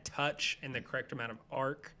that had touch and the correct amount of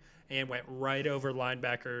arc and went right over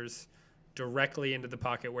linebackers directly into the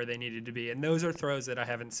pocket where they needed to be. And those are throws that I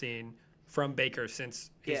haven't seen from Baker since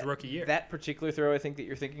his rookie year. That particular throw I think that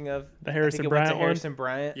you're thinking of, The Harrison I think it Bryant went to one? Harrison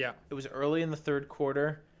Bryant. Yeah. It was early in the third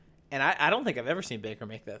quarter, and I don't think I've ever seen Baker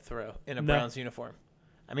make that throw in a No. Browns uniform.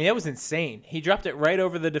 I mean, that was insane. He dropped it right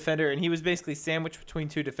over the defender, and he was basically sandwiched between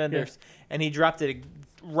 2 defenders, and he dropped it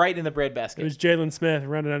right in the breadbasket. it was Jalen Smith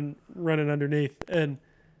running underneath, and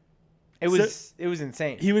It was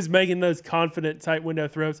insane. he was making those confident tight window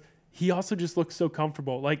throws. He also just looked so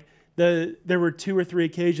comfortable. Like there were 2 or 3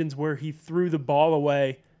 occasions where he threw the ball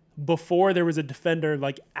away before there was a defender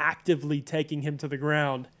like actively taking him to the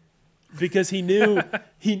ground because he knew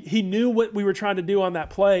he knew what we were trying to do on that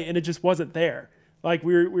play and it just wasn't there. Like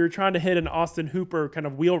we were trying to hit an Austin Hooper kind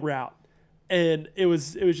of wheel route and it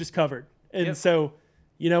was just covered. And so,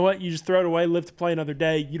 you know what? You just throw it away, live to play another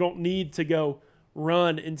day. You don't need to go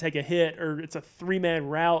run and take a hit or it's a 3-man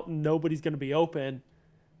route and nobody's going to be open.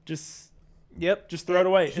 Just throw it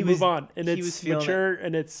away and move on. And it's mature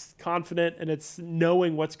and it's confident and it's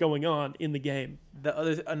knowing what's going on in the game.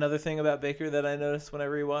 Another thing about Baker that I noticed when I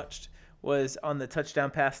rewatched was on the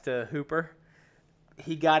touchdown pass to Hooper.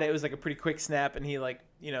 He got it. It was like a pretty quick snap, and he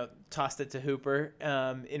tossed it to Hooper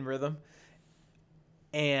in rhythm.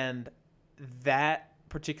 And that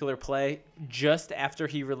particular play, just after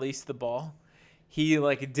he released the ball, he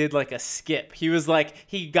did a skip. He was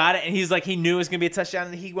he got it and he's he knew it was gonna be a touchdown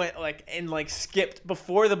and he went and skipped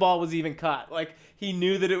before the ball was even caught. He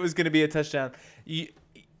knew that it was gonna be a touchdown.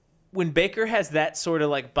 When Baker has that sort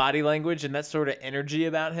of body language and that sort of energy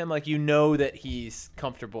about him, you know that he's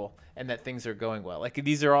comfortable and that things are going well.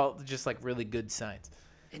 These are all just really good signs.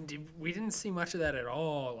 And we didn't see much of that at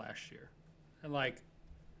all last year. And I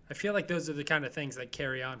feel like those are the kind of things that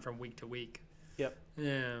carry on from week to week. Yep.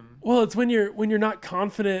 Well, it's when you're not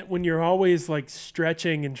confident, when you're always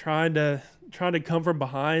stretching and trying to come from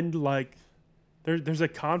behind. There's a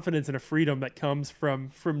confidence and a freedom that comes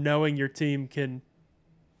from knowing your team can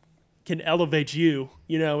elevate you,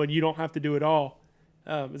 and you don't have to do it all.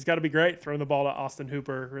 It's got to be great throwing the ball to Austin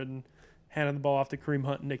Hooper and handing the ball off to Kareem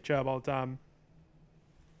Hunt and Nick Chubb all the time.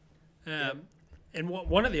 And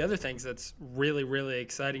one of the other things that's really, really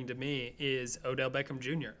exciting to me is Odell Beckham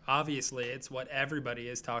Jr. Obviously, it's what everybody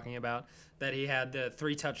is talking about, that he had the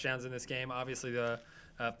 3 touchdowns in this game. Obviously, the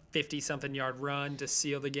 50-something yard run to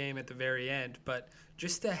seal the game at the very end. But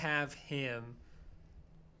just to have him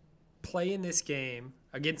play in this game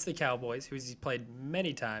against the Cowboys, who he's played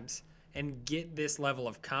many times, and get this level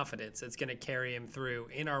of confidence that's going to carry him through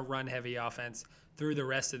in our run-heavy offense through the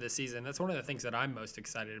rest of the season. That's one of the things that I'm most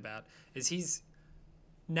excited about is he's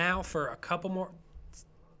now for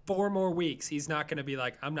 4 more weeks, he's not going to be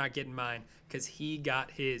I'm not getting mine because he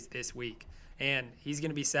got his this week. And he's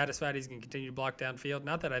going to be satisfied. He's going to continue to block downfield.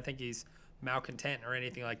 Not that I think he's malcontent or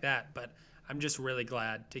anything like that, but I'm just really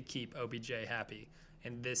glad to keep OBJ happy.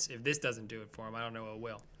 And if this doesn't do it for him, I don't know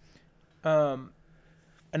what will.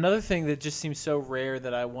 Another thing that just seems so rare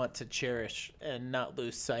that I want to cherish and not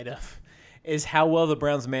lose sight of is how well the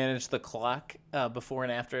Browns manage the clock before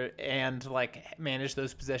and after, and manage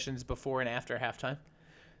those possessions before and after halftime.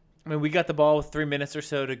 I mean, we got the ball with 3 minutes or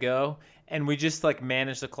so to go, and we just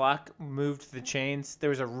managed the clock, moved the chains. There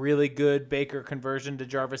was a really good Baker conversion to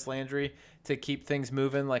Jarvis Landry to keep things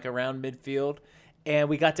moving around midfield, and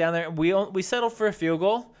we got down there and we settled for a field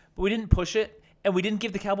goal, but we didn't push it, and we didn't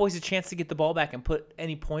give the Cowboys a chance to get the ball back and put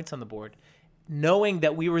any points on the board, knowing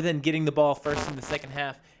that we were then getting the ball first in the second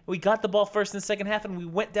half. We got the ball first in the second half, and we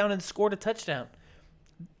went down and scored a touchdown.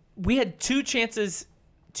 We had 2 chances,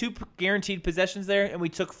 2 guaranteed possessions there, and we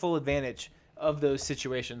took full advantage of those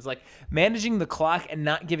situations. Managing the clock and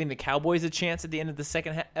not giving the Cowboys a chance at the end of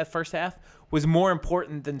the first half was more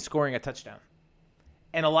important than scoring a touchdown.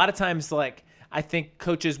 And a lot of times, like, I think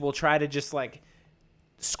coaches will try to just, like,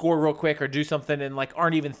 score real quick or do something and, like,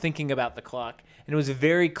 aren't even thinking about the clock. And it was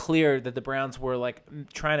very clear that the Browns were, like,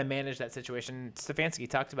 trying to manage that situation. Stefanski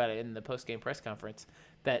talked about it in the post-game press conference,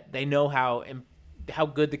 that they know how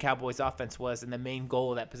good the Cowboys' offense was, and the main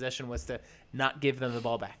goal of that possession was to not give them the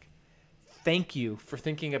ball back. Thank you for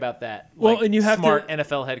thinking about that. Well, like, and you have smart to,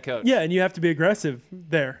 NFL head coach. Yeah, and you have to be aggressive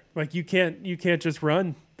there. Like you can't just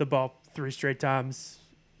run the ball 3 straight times,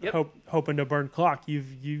 Yep. hoping to burn clock. You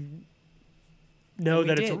know And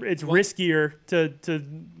we that did. it's Well- riskier to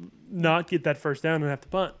not get that first down and have to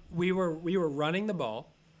punt. We were running the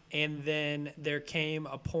ball, and then there came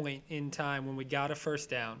a point in time when we got a first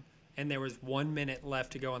down, and there was 1 minute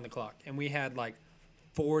left to go on the clock, and we had like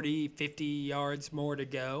 40, 50 yards more to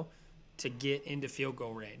go to get into field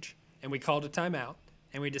goal range. And we called a timeout,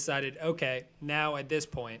 and we decided, okay, now at this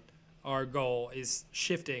point, our goal is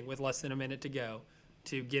shifting with less than a minute to go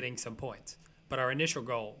to getting some points. But our initial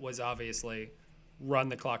goal was obviously run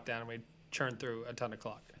the clock down, and we churned through a ton of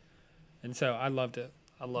clock. And so I love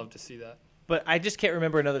to see that. But I just can't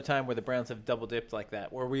remember another time where the Browns have double dipped like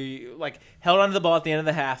that, where we like held onto the ball at the end of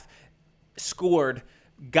the half, scored,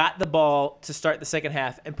 got the ball to start the second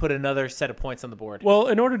half, and put another set of points on the board. Well,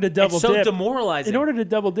 in order to double it's so dip, demoralizing. in order to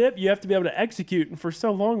double dip, you have to be able to execute. And for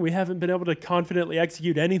so long, we haven't been able to confidently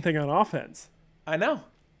execute anything on offense. I know.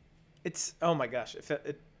 It's oh my gosh,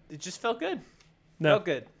 it just felt good. No, Felt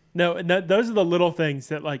good. no, and those are the little things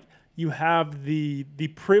that like you have the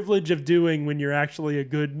privilege of doing when you're actually a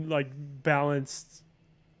good, like, balanced,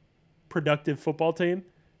 productive football team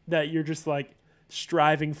that you're just like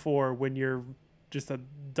striving for when you're just a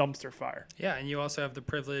dumpster fire. Yeah, and you also have the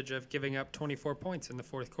privilege of giving up 24 points in the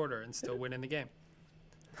fourth quarter and still winning the game.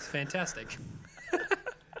 It's fantastic.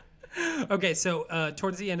 Okay, so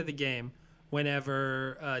towards the end of the game,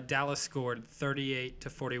 whenever Dallas scored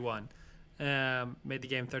 38-41, made the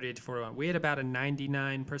game 38-41, we had about a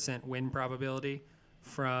 99% win probability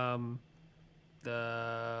from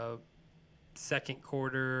the second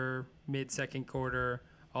quarter, mid-second quarter,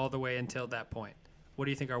 all the way until that point. What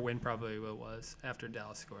do you think our win probability was after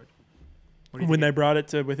Dallas scored? What do you When think they brought it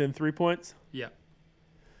to within 3 points, Yeah.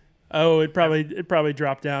 oh, it probably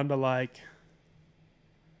dropped down to like,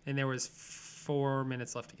 And there was 4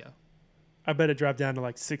 minutes left to go. I bet it dropped down to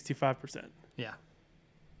like 65%. Yeah.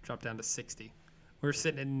 Dropped down to 60. We were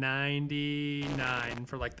sitting at 99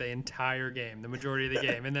 for like the entire game, the majority of the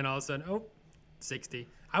game. And then all of a sudden, 60.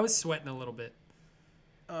 I was sweating a little bit.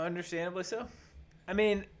 Understandably so. I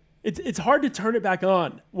mean, It's hard to turn it back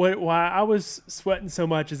on. Why I was sweating so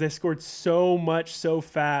much is they scored so much so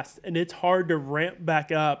fast, and it's hard to ramp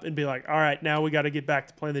back up and be like, all right, now we got to get back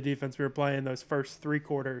to playing the defense we were playing those first 3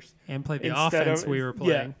 quarters. And played the Instead offense of- we were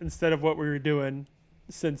playing. Yeah, instead of what we were doing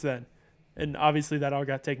since then. And obviously that all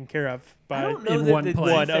got taken care of by don't know in that one the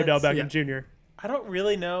play, defense- Odell Beckham Jr. I don't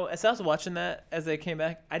really know. As I was watching that as they came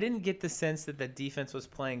back, I didn't get the sense that the defense was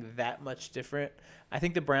playing that much different. I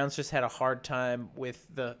think the Browns just had a hard time with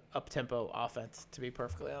the up-tempo offense, to be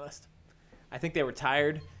perfectly honest. I think they were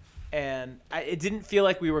tired, and it didn't feel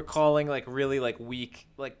like we were calling like really like weak,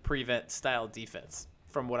 like prevent style defense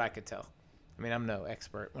from what I could tell. I mean, I'm no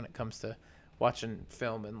expert when it comes to watching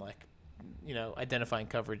film and like, you know, identifying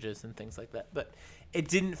coverages and things like that. But it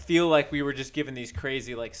didn't feel like we were just giving these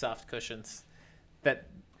crazy like soft cushions that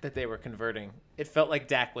they were converting. It felt like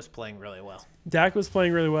Dak was playing really well. Dak was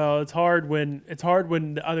playing really well. It's hard when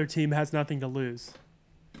the other team has nothing to lose.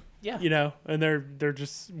 Yeah. You know, and they're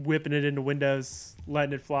just whipping it into windows,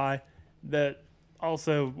 letting it fly. That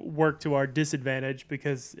also worked to our disadvantage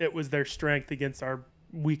because it was their strength against our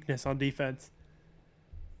weakness on defense.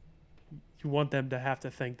 You want them to have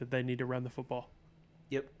to think that they need to run the football.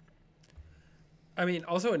 Yep. I mean,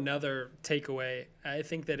 also another takeaway, I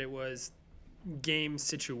think that it was game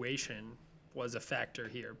situation was a factor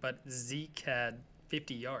here, but Zeke had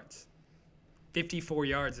 50 yards. 54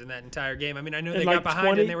 yards in that entire game. I mean, I know they And got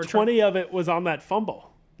behind and they were 20 of it was on that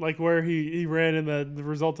fumble. Like where he ran and the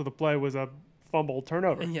result of the play was a fumble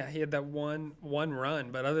turnover. And yeah, he had that one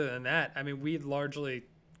run, but other than that, I mean, we largely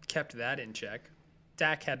kept that in check.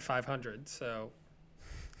 Dak had 500, so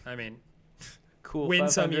I mean, Cool. win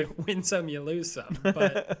 500. some, you lose some.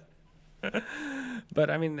 But but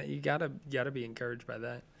I mean, you gotta be encouraged by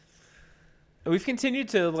that. We've continued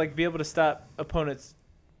to like be able to stop opponents'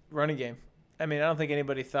 running game. I mean, I don't think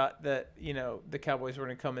anybody thought that, you know, the Cowboys were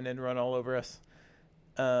going to come in and run all over us.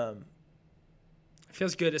 It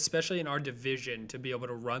feels good, especially in our division, to be able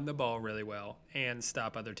to run the ball really well and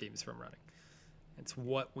stop other teams from running. It's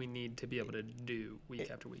what we need to be able to do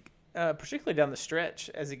week after week. particularly down the stretch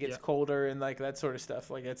as it gets Yeah. colder and like that sort of stuff.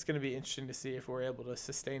 Like it's going to be interesting to see if we're able to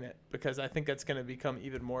sustain it because I think that's going to become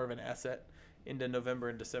even more of an asset into November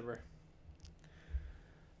and December.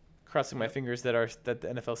 Crossing my fingers that the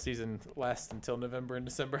NFL season lasts until November and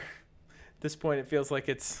December. At this point, it feels like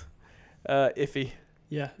it's iffy.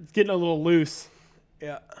 Yeah, it's getting a little loose.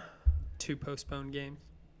 Yeah. 2 postponed games.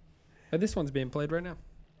 But this one's being played right now.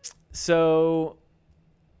 So,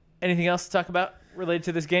 anything else to talk about related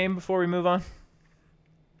to this game before we move on?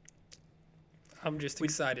 I'm just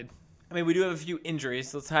excited. I mean, we do have a few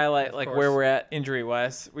injuries. Let's highlight like course. where we're at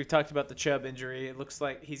injury-wise. We've talked about the Chubb injury. It looks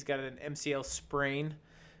like he's got an MCL sprain,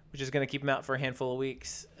 which is going to keep him out for a handful of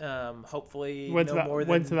weeks. Hopefully, Went no more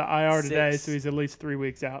to the IR today, 6. so he's at least 3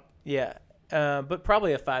 weeks out. Yeah, but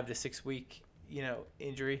probably a 5 to 6 week,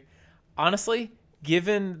 injury. Honestly,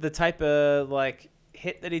 given the type of like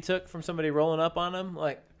hit that he took from somebody rolling up on him,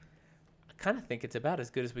 like I kind of think it's about as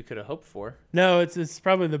good as we could have hoped for. No, it's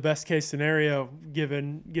probably the best case scenario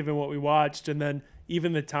given what we watched, and then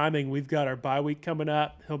even the timing. We've got our bye week coming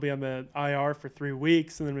up. He'll be on the IR for 3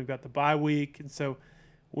 weeks, and then we've got the bye week, and so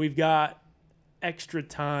we've got extra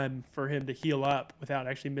time for him to heal up without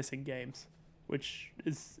actually missing games, which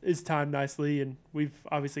is timed nicely, and we've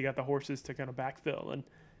obviously got the horses to kind of backfill. And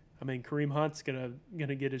I mean, Kareem Hunt's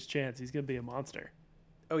gonna get his chance. He's gonna be a monster.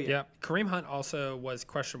 Oh Yeah. Kareem Hunt also was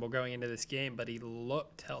questionable going into this game, but he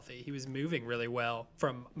looked healthy. He was moving really well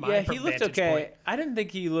from my he looked vantage okay. point. I didn't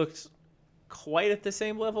think he looked quite at the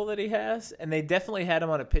same level that he has, and they definitely had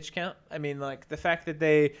him on a pitch count. I mean, like the fact that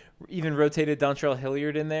they even rotated Dontrell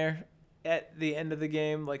Hilliard in there at the end of the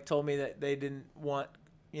game, like told me that they didn't want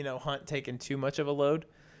Hunt taking too much of a load.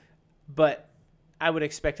 But I would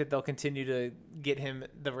expect that they'll continue to get him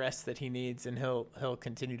the rest that he needs, and he'll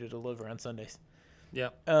continue to deliver on Sundays. Yeah.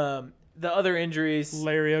 The other injuries,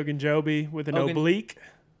 Larry Ogunjobi with an Ogun- oblique.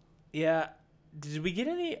 yeah. Did we get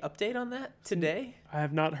any update on that today? I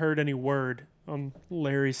have not heard any word on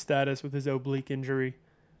Larry's status with his oblique injury.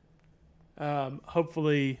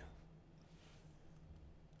 Hopefully,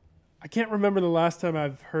 I can't remember the last time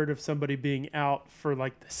I've heard of somebody being out for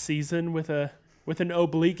like the season with an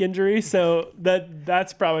oblique injury. So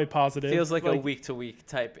that's probably positive. Feels like a week to week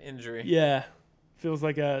type injury. Yeah, feels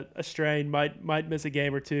like a strain. Might miss a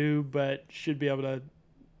game or two, but should be able to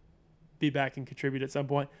be back and contribute at some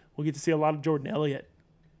point. We'll get to see a lot of Jordan Elliott.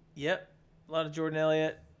 Yep, a lot of Jordan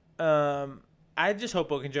Elliott. I just hope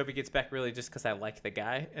Ogunjobi gets back really just because I like the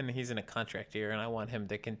guy, and he's in a contract year, and I want him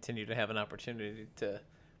to continue to have an opportunity to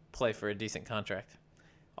play for a decent contract.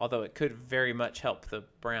 Although it could very much help the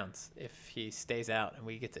Browns if he stays out and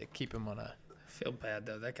we get to keep him on a... I feel bad,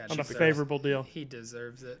 though. That guy On a deserves favorable deal. He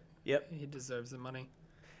deserves it. Yep. He deserves the money.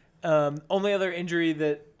 Only other injury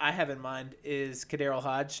that I have in mind is Kadarius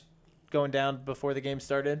Hodge going down before the game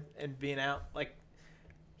started and being out. Like,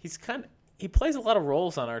 he plays a lot of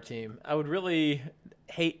roles on our team. I would really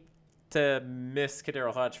hate to miss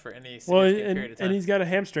Kadarius Hodge for any significant period of time. And he's got a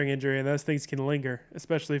hamstring injury, and those things can linger,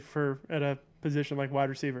 especially at a position like wide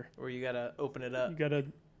receiver. Where you got to open it up. You got to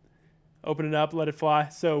open it up, let it fly.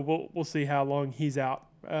 So we'll see how long he's out.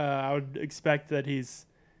 I would expect that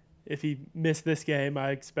if he missed this game,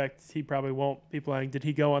 I expect he probably won't be playing. Did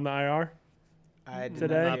he go on the IR? I did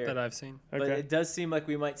Today? not Not hear. that I've seen. But Okay. it does seem like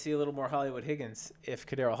we might see a little more Hollywood Higgins if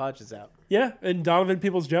Kadarius Hodge is out. Yeah, and Donovan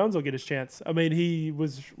Peoples-Jones will get his chance. I mean, he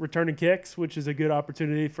was returning kicks, which is a good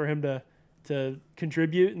opportunity for him to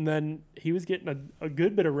contribute, and then he was getting a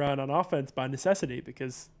good bit of run on offense by necessity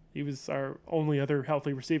because he was our only other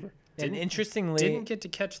healthy receiver. And interestingly, Didn't get to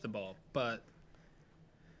catch the ball, but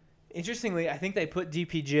I think they put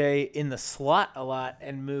DPJ in the slot a lot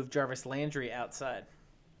and moved Jarvis Landry outside.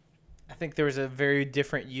 I think there was a very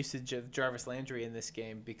different usage of Jarvis Landry in this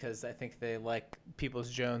game because I think they like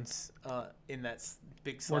Peoples-Jones in that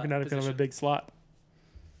big slot Working out of kind of a position. big slot.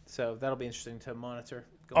 So that'll be interesting to monitor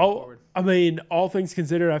going forward. I mean, all things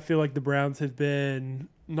considered, I feel like the Browns have been,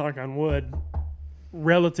 knock on wood,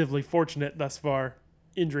 relatively fortunate thus far,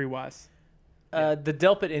 injury-wise. The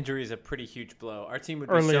Delpit injury is a pretty huge blow. Our team would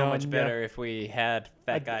be Early so on, much yeah. better if we had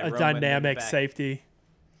that guy A Roman dynamic back. safety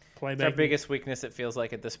It's our playmaker. biggest weakness, it feels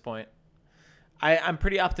like, at this point. I'm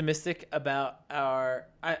pretty optimistic about our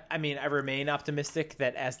 – I mean, I remain optimistic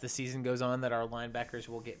that as the season goes on that our linebackers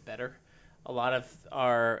will get better. A lot of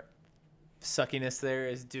our suckiness there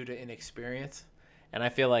is due to inexperience. And I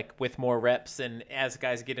feel like with more reps and as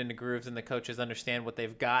guys get into grooves and the coaches understand what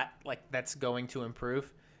they've got, like that's going to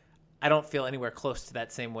improve. I don't feel anywhere close to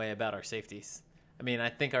that same way about our safeties. I mean, I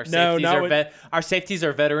think our safeties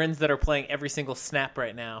are veterans that are playing every single snap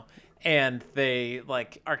right now, and they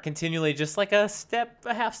like are continually just like a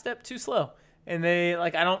half step too slow. And they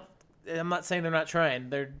like I don't I'm not saying they're not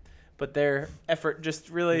trying. But their effort just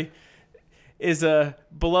really is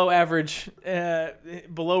below average,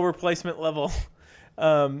 below replacement level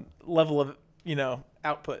of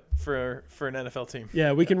output for an NFL team.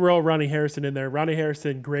 Yeah, we can roll Ronnie Harrison in there. Ronnie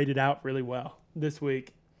Harrison graded out really well this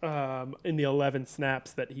week in the 11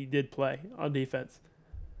 snaps that he did play on defense.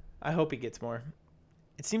 I hope he gets more.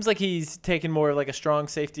 It seems like he's taken more like a strong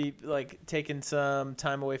safety, like taking some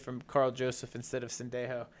time away from Carl Joseph instead of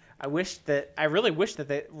Sendejo. I really wish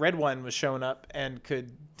that Redwine was showing up and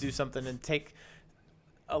could do something and take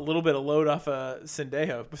a little bit of load off of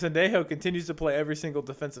Sendejo. Sendejo continues to play every single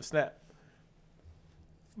defensive snap.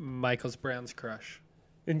 Michael's Brown's crush.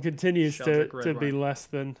 And continues Sheldrick to be Redwine. less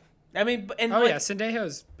than. I mean, and Yeah,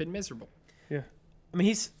 Sendejo's been miserable. Yeah. I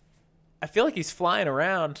mean, I feel like he's flying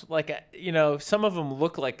around. Like, some of them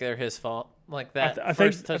look like they're his fault. Like that. I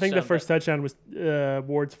think the first touchdown was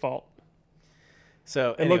Ward's fault.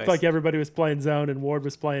 So It looked like everybody was playing zone and Ward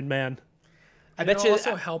was playing man. I It'll bet you.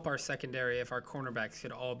 also help our secondary if our cornerbacks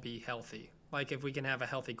could all be healthy. Like if we can have a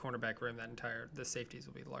healthy cornerback room, the safeties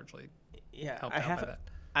will be largely helped out by that.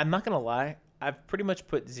 I'm not gonna lie. I've pretty much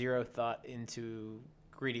put zero thought into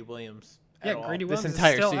Greedy Williams. Yeah, at all Greedy this Williams is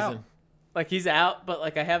entire still season. out. Like he's out, but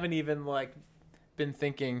like I haven't even been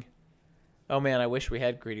thinking, oh man, I wish we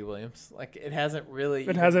had Greedy Williams. Like it hasn't really.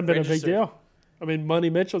 It hasn't been a big registered. deal. I mean, Money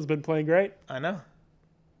Mitchell's been playing great. I know.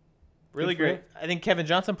 Really Good for great. I think Kevin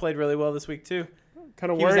Johnson played really well this week too.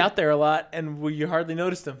 Kind of He was worried. out there a lot, and you hardly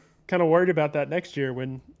noticed him. Kind of worried about that next year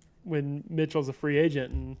when Mitchell's a free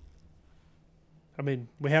agent, and I mean,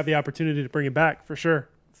 we have the opportunity to bring him back for sure.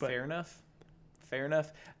 But Fair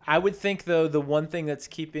enough. I would think, though, the one thing that's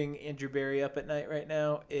keeping Andrew Berry up at night right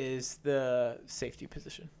now is the safety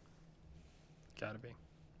position. Gotta be.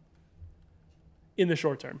 in the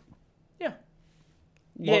short term, Yeah.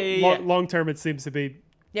 Long term, it seems to be.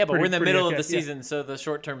 Yeah, but we're in the pretty middle okay, of the yeah. season, so the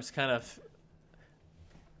short term is kind of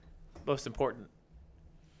most important.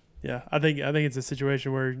 Yeah, I think it's a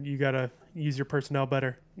situation where you gotta use your personnel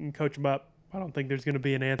better and coach them up. I don't think there's going to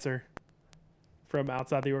be an answer from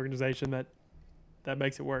outside the organization that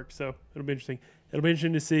makes it work. So it'll be interesting. It'll be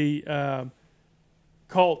interesting to see.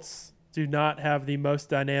 Colts do not have the most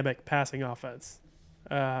dynamic passing offense.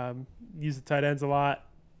 Use the tight ends a lot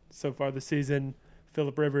so far this season.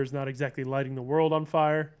 Phillip Rivers not exactly lighting the world on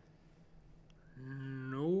fire.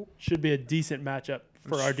 Nope. Should be a decent matchup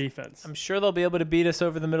for our defense, I'm sure they'll be able to beat us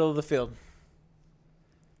over the middle of the field.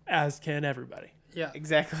 as can everybody. Yeah,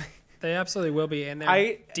 Exactly. they absolutely will be. And their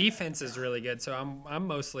I- defense is really good. So I'm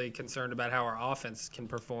mostly concerned about how our offense can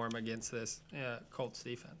perform against this Colts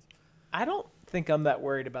defense. I don't think I'm that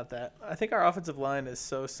worried about that. I think our offensive line is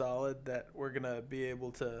so solid that we're going to be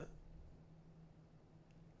able to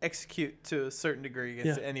execute to a certain degree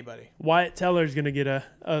against Yeah. anybody. Wyatt Teller's going to get a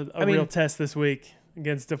mean- real test this week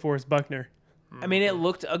against DeForest Buckner. I mean, it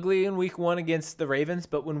looked ugly in week 1 against the Ravens,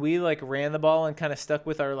 but when we ran the ball and kind of stuck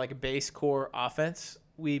with our base core offense,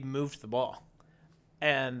 we moved the ball.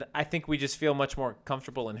 And I think we just feel much more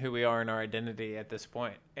comfortable in who we are and our identity at this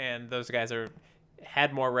point. And those guys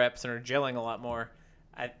had more reps and are gelling a lot more.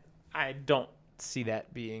 I don't see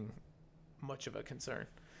that being much of a concern.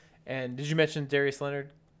 And did you mention Darius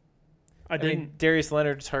Leonard? I I didn't. mean, Darius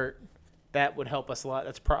Leonard's hurt. That would help us a lot.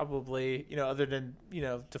 That's probably, other than,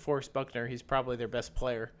 DeForest Buckner, he's probably their best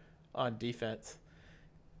player on defense.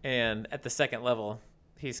 And at the second level,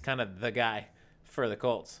 he's kind of the guy for the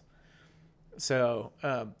Colts. So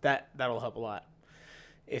that'll help a lot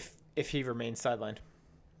if he remains sidelined.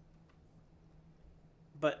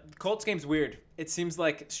 But Colts game's weird. It seems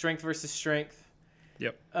like strength versus strength.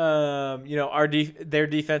 Yep. Their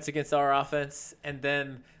defense against our offense, and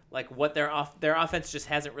then what their offense just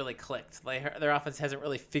hasn't really clicked. Their offense hasn't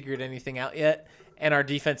really figured anything out yet, and our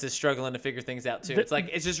defense is struggling to figure things out too.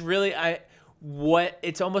 It's just really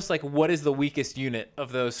it's almost like what is the weakest unit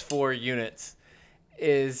of those 4 units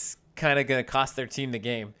is kind of going to cost their team the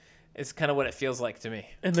game. It's kind of what it feels like to me.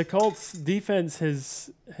 And the Colts defense has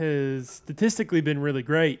statistically been really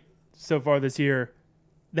great so far this year.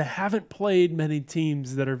 They haven't played many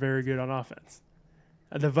teams that are very good on offense.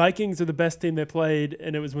 The Vikings are the best team they played,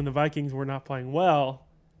 and it was when the Vikings were not playing well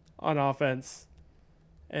on offense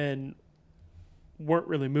and weren't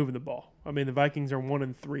really moving the ball. I mean, the Vikings are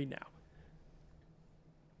 1-3 now.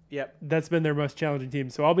 Yep. That's been their most challenging team.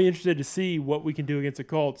 So I'll be interested to see what we can do against the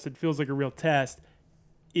Colts. It feels like a real test.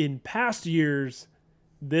 In past years,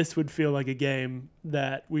 this would feel like a game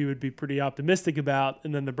that we would be pretty optimistic about,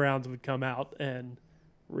 and then the Browns would come out and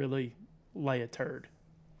really lay a turd.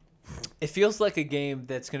 It feels like a game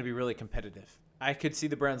that's going to be really competitive. I could see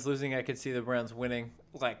the Browns losing. I could see the Browns winning.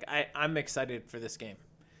 I'm excited for this game.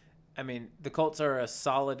 I mean, the Colts are a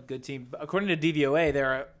solid, good team. According to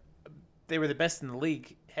DVOA, they were the best in the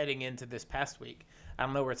league heading into this past week. I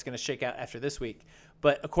don't know where it's going to shake out after this week.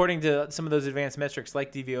 But according to some of those advanced metrics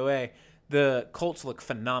like DVOA, the Colts look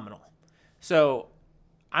phenomenal. So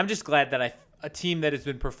I'm just glad that a team that has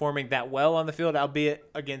been performing that well on the field, albeit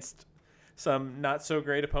against some not so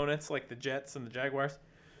great opponents like the Jets and the Jaguars,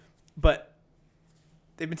 but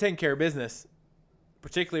they've been taking care of business,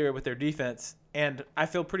 particularly with their defense. And I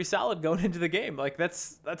feel pretty solid going into the game. Like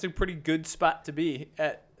that's a pretty good spot to be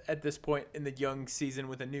at this point in the young season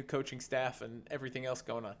with a new coaching staff and everything else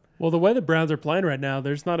going on. Well, the way the Browns are playing right now,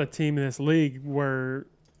 there's not a team in this league where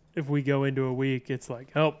if we go into a week, it's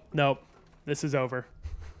like, oh, nope, this is over.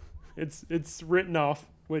 It's written off,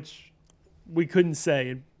 which we couldn't say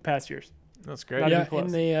in past years. That's great. Not Yeah, even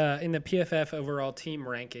close. in the PFF overall team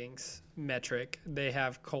rankings metric, they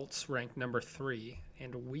have Colts ranked number 3,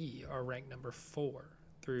 and we are ranked number 4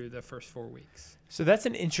 through the first 4 weeks. So that's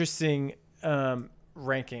an interesting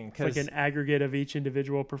ranking. It's like an aggregate of each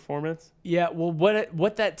individual performance. Yeah, well,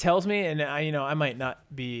 what that tells me, and I might not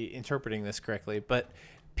be interpreting this correctly, but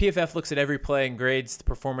PFF looks at every play and grades the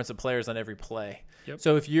performance of players on every play. Yep.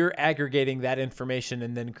 So if you're aggregating that information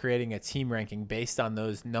and then creating a team ranking based on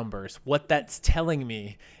those numbers, what that's telling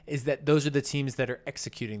me is that those are the teams that are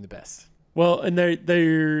executing the best. Well, and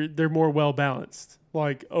they're more well balanced.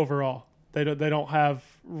 Like overall, they don't have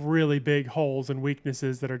really big holes and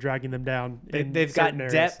weaknesses that are dragging them down. They've got certain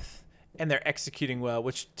areas. depth and they're executing well,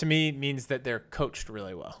 which to me means that they're coached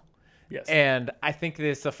really well. Yes. And I think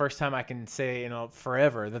this is the first time I can say,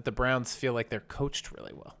 forever that the Browns feel like they're coached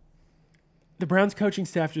really well. The Browns coaching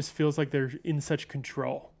staff just feels like they're in such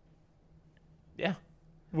control, Yeah.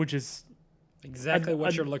 which is Exactly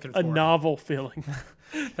what you're looking for. a novel feeling.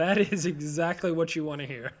 That is exactly what you want to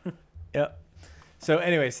hear. Yep. So,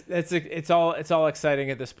 anyways, it's all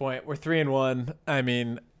exciting at this point. We're 3-1. I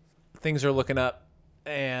mean, things are looking up,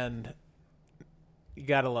 and you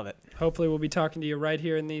gotta love it. Hopefully, we'll be talking to you right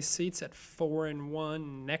here in these seats at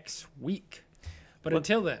 4-1 next week. But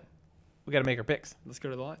until then, We gotta make our picks. let's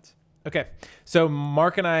go to the lines. Okay. So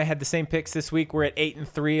Mark and I had the same picks this week. We're at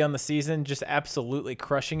 8-3 on the season, just absolutely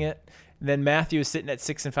crushing it. And then Matthew is sitting at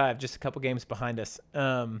 6-5, just a couple games behind us.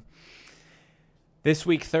 This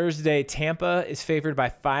week, Thursday, Tampa is favored by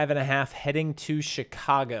 5.5 heading to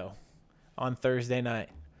Chicago on Thursday night.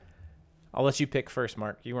 I'll let you pick first,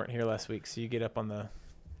 Mark. You weren't here last week, so you get up on the...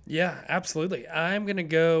 Yeah, absolutely. I'm going to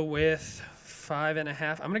go with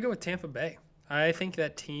 5.5. I'm going to go with Tampa Bay. I think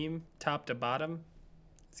that team, top to bottom,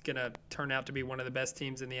 is going to turn out to be one of the best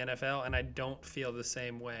teams in the NFL, and I don't feel the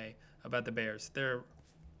same way about the Bears. Their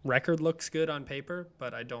record looks good on paper,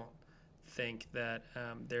 but I don't think that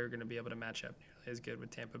they're going to be able to match up nearly as good with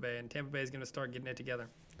Tampa Bay, and Tampa Bay is going to start getting it together.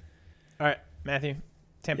 All right, Matthew.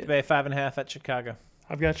 Tampa Bay 5.5 at Chicago.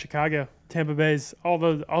 I've got Chicago. Tampa Bay's all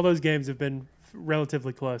those games have been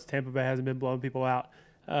relatively close. Tampa Bay hasn't been blowing people out.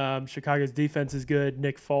 Chicago's defense is good.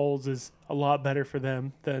 Nick Foles is a lot better for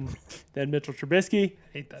them than Mitchell Trubisky.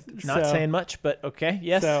 Hate that. Not saying much, but okay.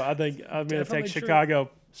 Yes. So I think I'm going to Definitely take true.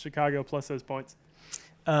 Chicago plus those points.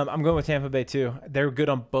 I'm going with Tampa Bay too. They're good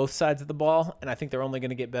on both sides of the ball, and I think they're only going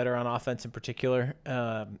to get better on offense in particular.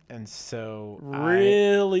 And so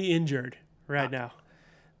Really injured right now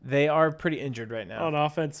they are pretty injured right now. on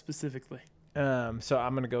offense specifically. So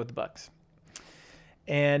I'm going to go with the Bucks.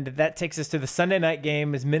 And that takes us to the Sunday night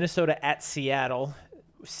game is Minnesota at Seattle.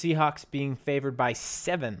 Seahawks being favored by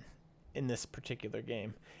 7 in this particular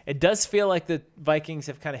game. It does feel like the Vikings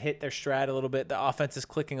have kind of hit their stride a little bit. The offense is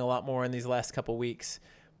clicking a lot more in these last couple weeks.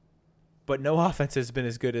 But no offense has been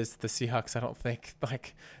as good as the Seahawks, I don't think,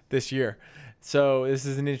 like this year. So this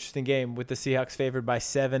is an interesting game with the Seahawks favored by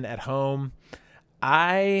 7 at home.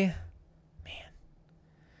 I'm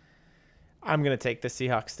going to take the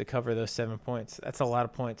Seahawks to cover those 7 points. That's a lot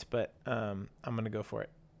of points, but I'm going to go for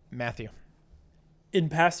it. Matthew. In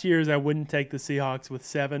past years, I wouldn't take the Seahawks with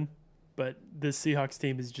 7, but this Seahawks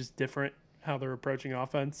team is just different how they're approaching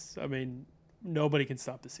offense. I mean, nobody can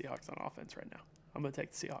stop the Seahawks on offense right now. I'm going to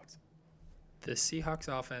take the Seahawks. The Seahawks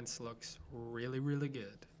offense looks really, really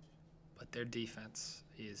good, but their defense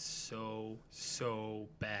is so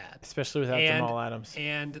bad. Especially without Jamal Adams.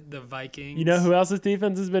 And the Vikings. You know who else's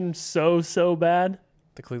defense has been so bad?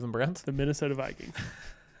 The Cleveland Browns? The Minnesota Vikings.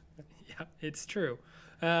 Yeah, it's true.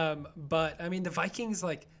 But, I mean, the Vikings,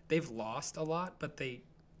 like, they've lost a lot, but they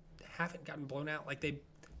haven't gotten blown out. Like,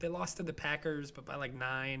 they lost to the Packers, but by, like,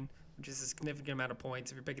 9, which is a significant amount of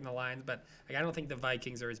points if you're picking the lines. But, like, I don't think the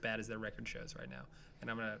Vikings are as bad as their record shows right now.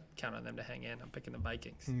 And I'm going to count on them to hang in. I'm picking the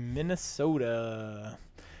Vikings. Minnesota.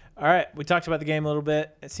 All right, we talked about the game a little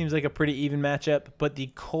bit. It seems like a pretty even matchup, but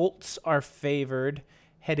the Colts are favored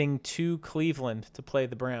heading to Cleveland to play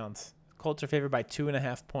the Browns. Colts are favored by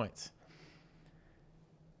 2.5 points.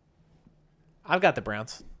 I've got the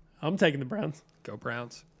Browns. I'm taking the Browns. Go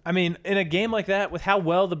Browns. I mean, in a game like that, with how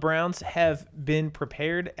well the Browns have been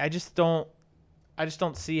prepared, I just don't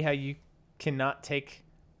see how you cannot take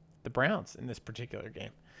the Browns in this particular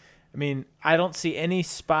game. I mean, I don't see any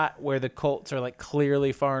spot where the Colts are like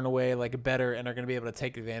clearly far and away like better and are going to be able to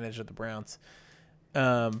take advantage of the Browns.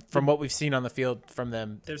 From what we've seen on the field from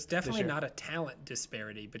them. There's definitely year. not a talent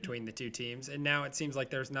disparity between the two teams, and now it seems like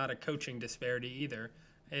there's not a coaching disparity either.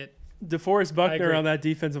 DeForest I Buckner agree. on that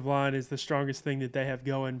defensive line is the strongest thing that they have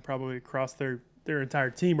going probably across their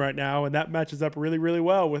entire team right now, and that matches up really, really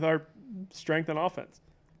well with our strength on offense.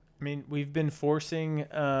 I mean, we've been forcing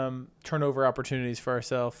turnover opportunities for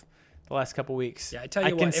ourselves the last couple weeks. Yeah, I tell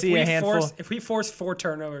you can what, see a handful. if we force 4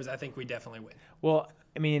 turnovers, I think we definitely win. Well,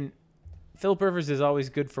 I mean, Phillip Rivers is always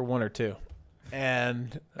good for 1 or 2.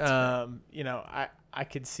 And, I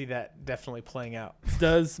could see that definitely playing out.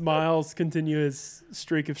 Does Miles continue his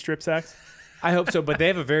streak of strip sacks? I hope so, but they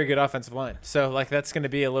have a very good offensive line. So, that's going to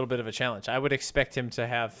be a little bit of a challenge. I would expect him to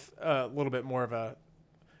have a little bit more of a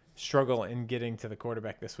struggle in getting to the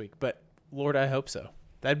quarterback this week. But, Lord, I hope so.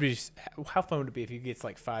 That'd be how fun would it be if he gets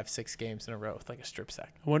 5-6 games in a row with a strip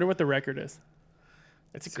sack? I wonder what the record is.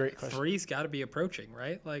 It's a great question. 3's got to be approaching,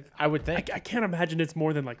 right? I would think. I can't imagine it's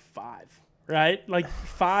more than 5, right?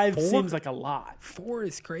 5 4? seems like a lot. 4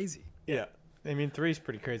 is crazy. Yeah. I mean, 3 is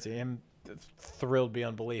pretty crazy. I'm thrilled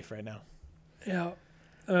beyond belief right now. Yeah.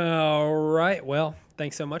 All right. Well,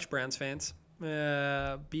 thanks so much, Browns fans.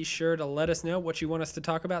 Be sure to let us know what you want us to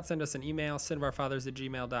talk about. Send us an email,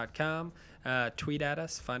 sinofourfathers@gmail.com. Tweet at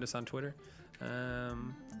us. Find us on Twitter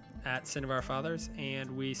at Sin of Our Fathers.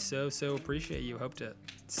 And we so appreciate you. Hope to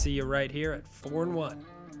see you right here at 4-1.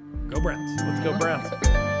 Go Browns. Let's go Browns.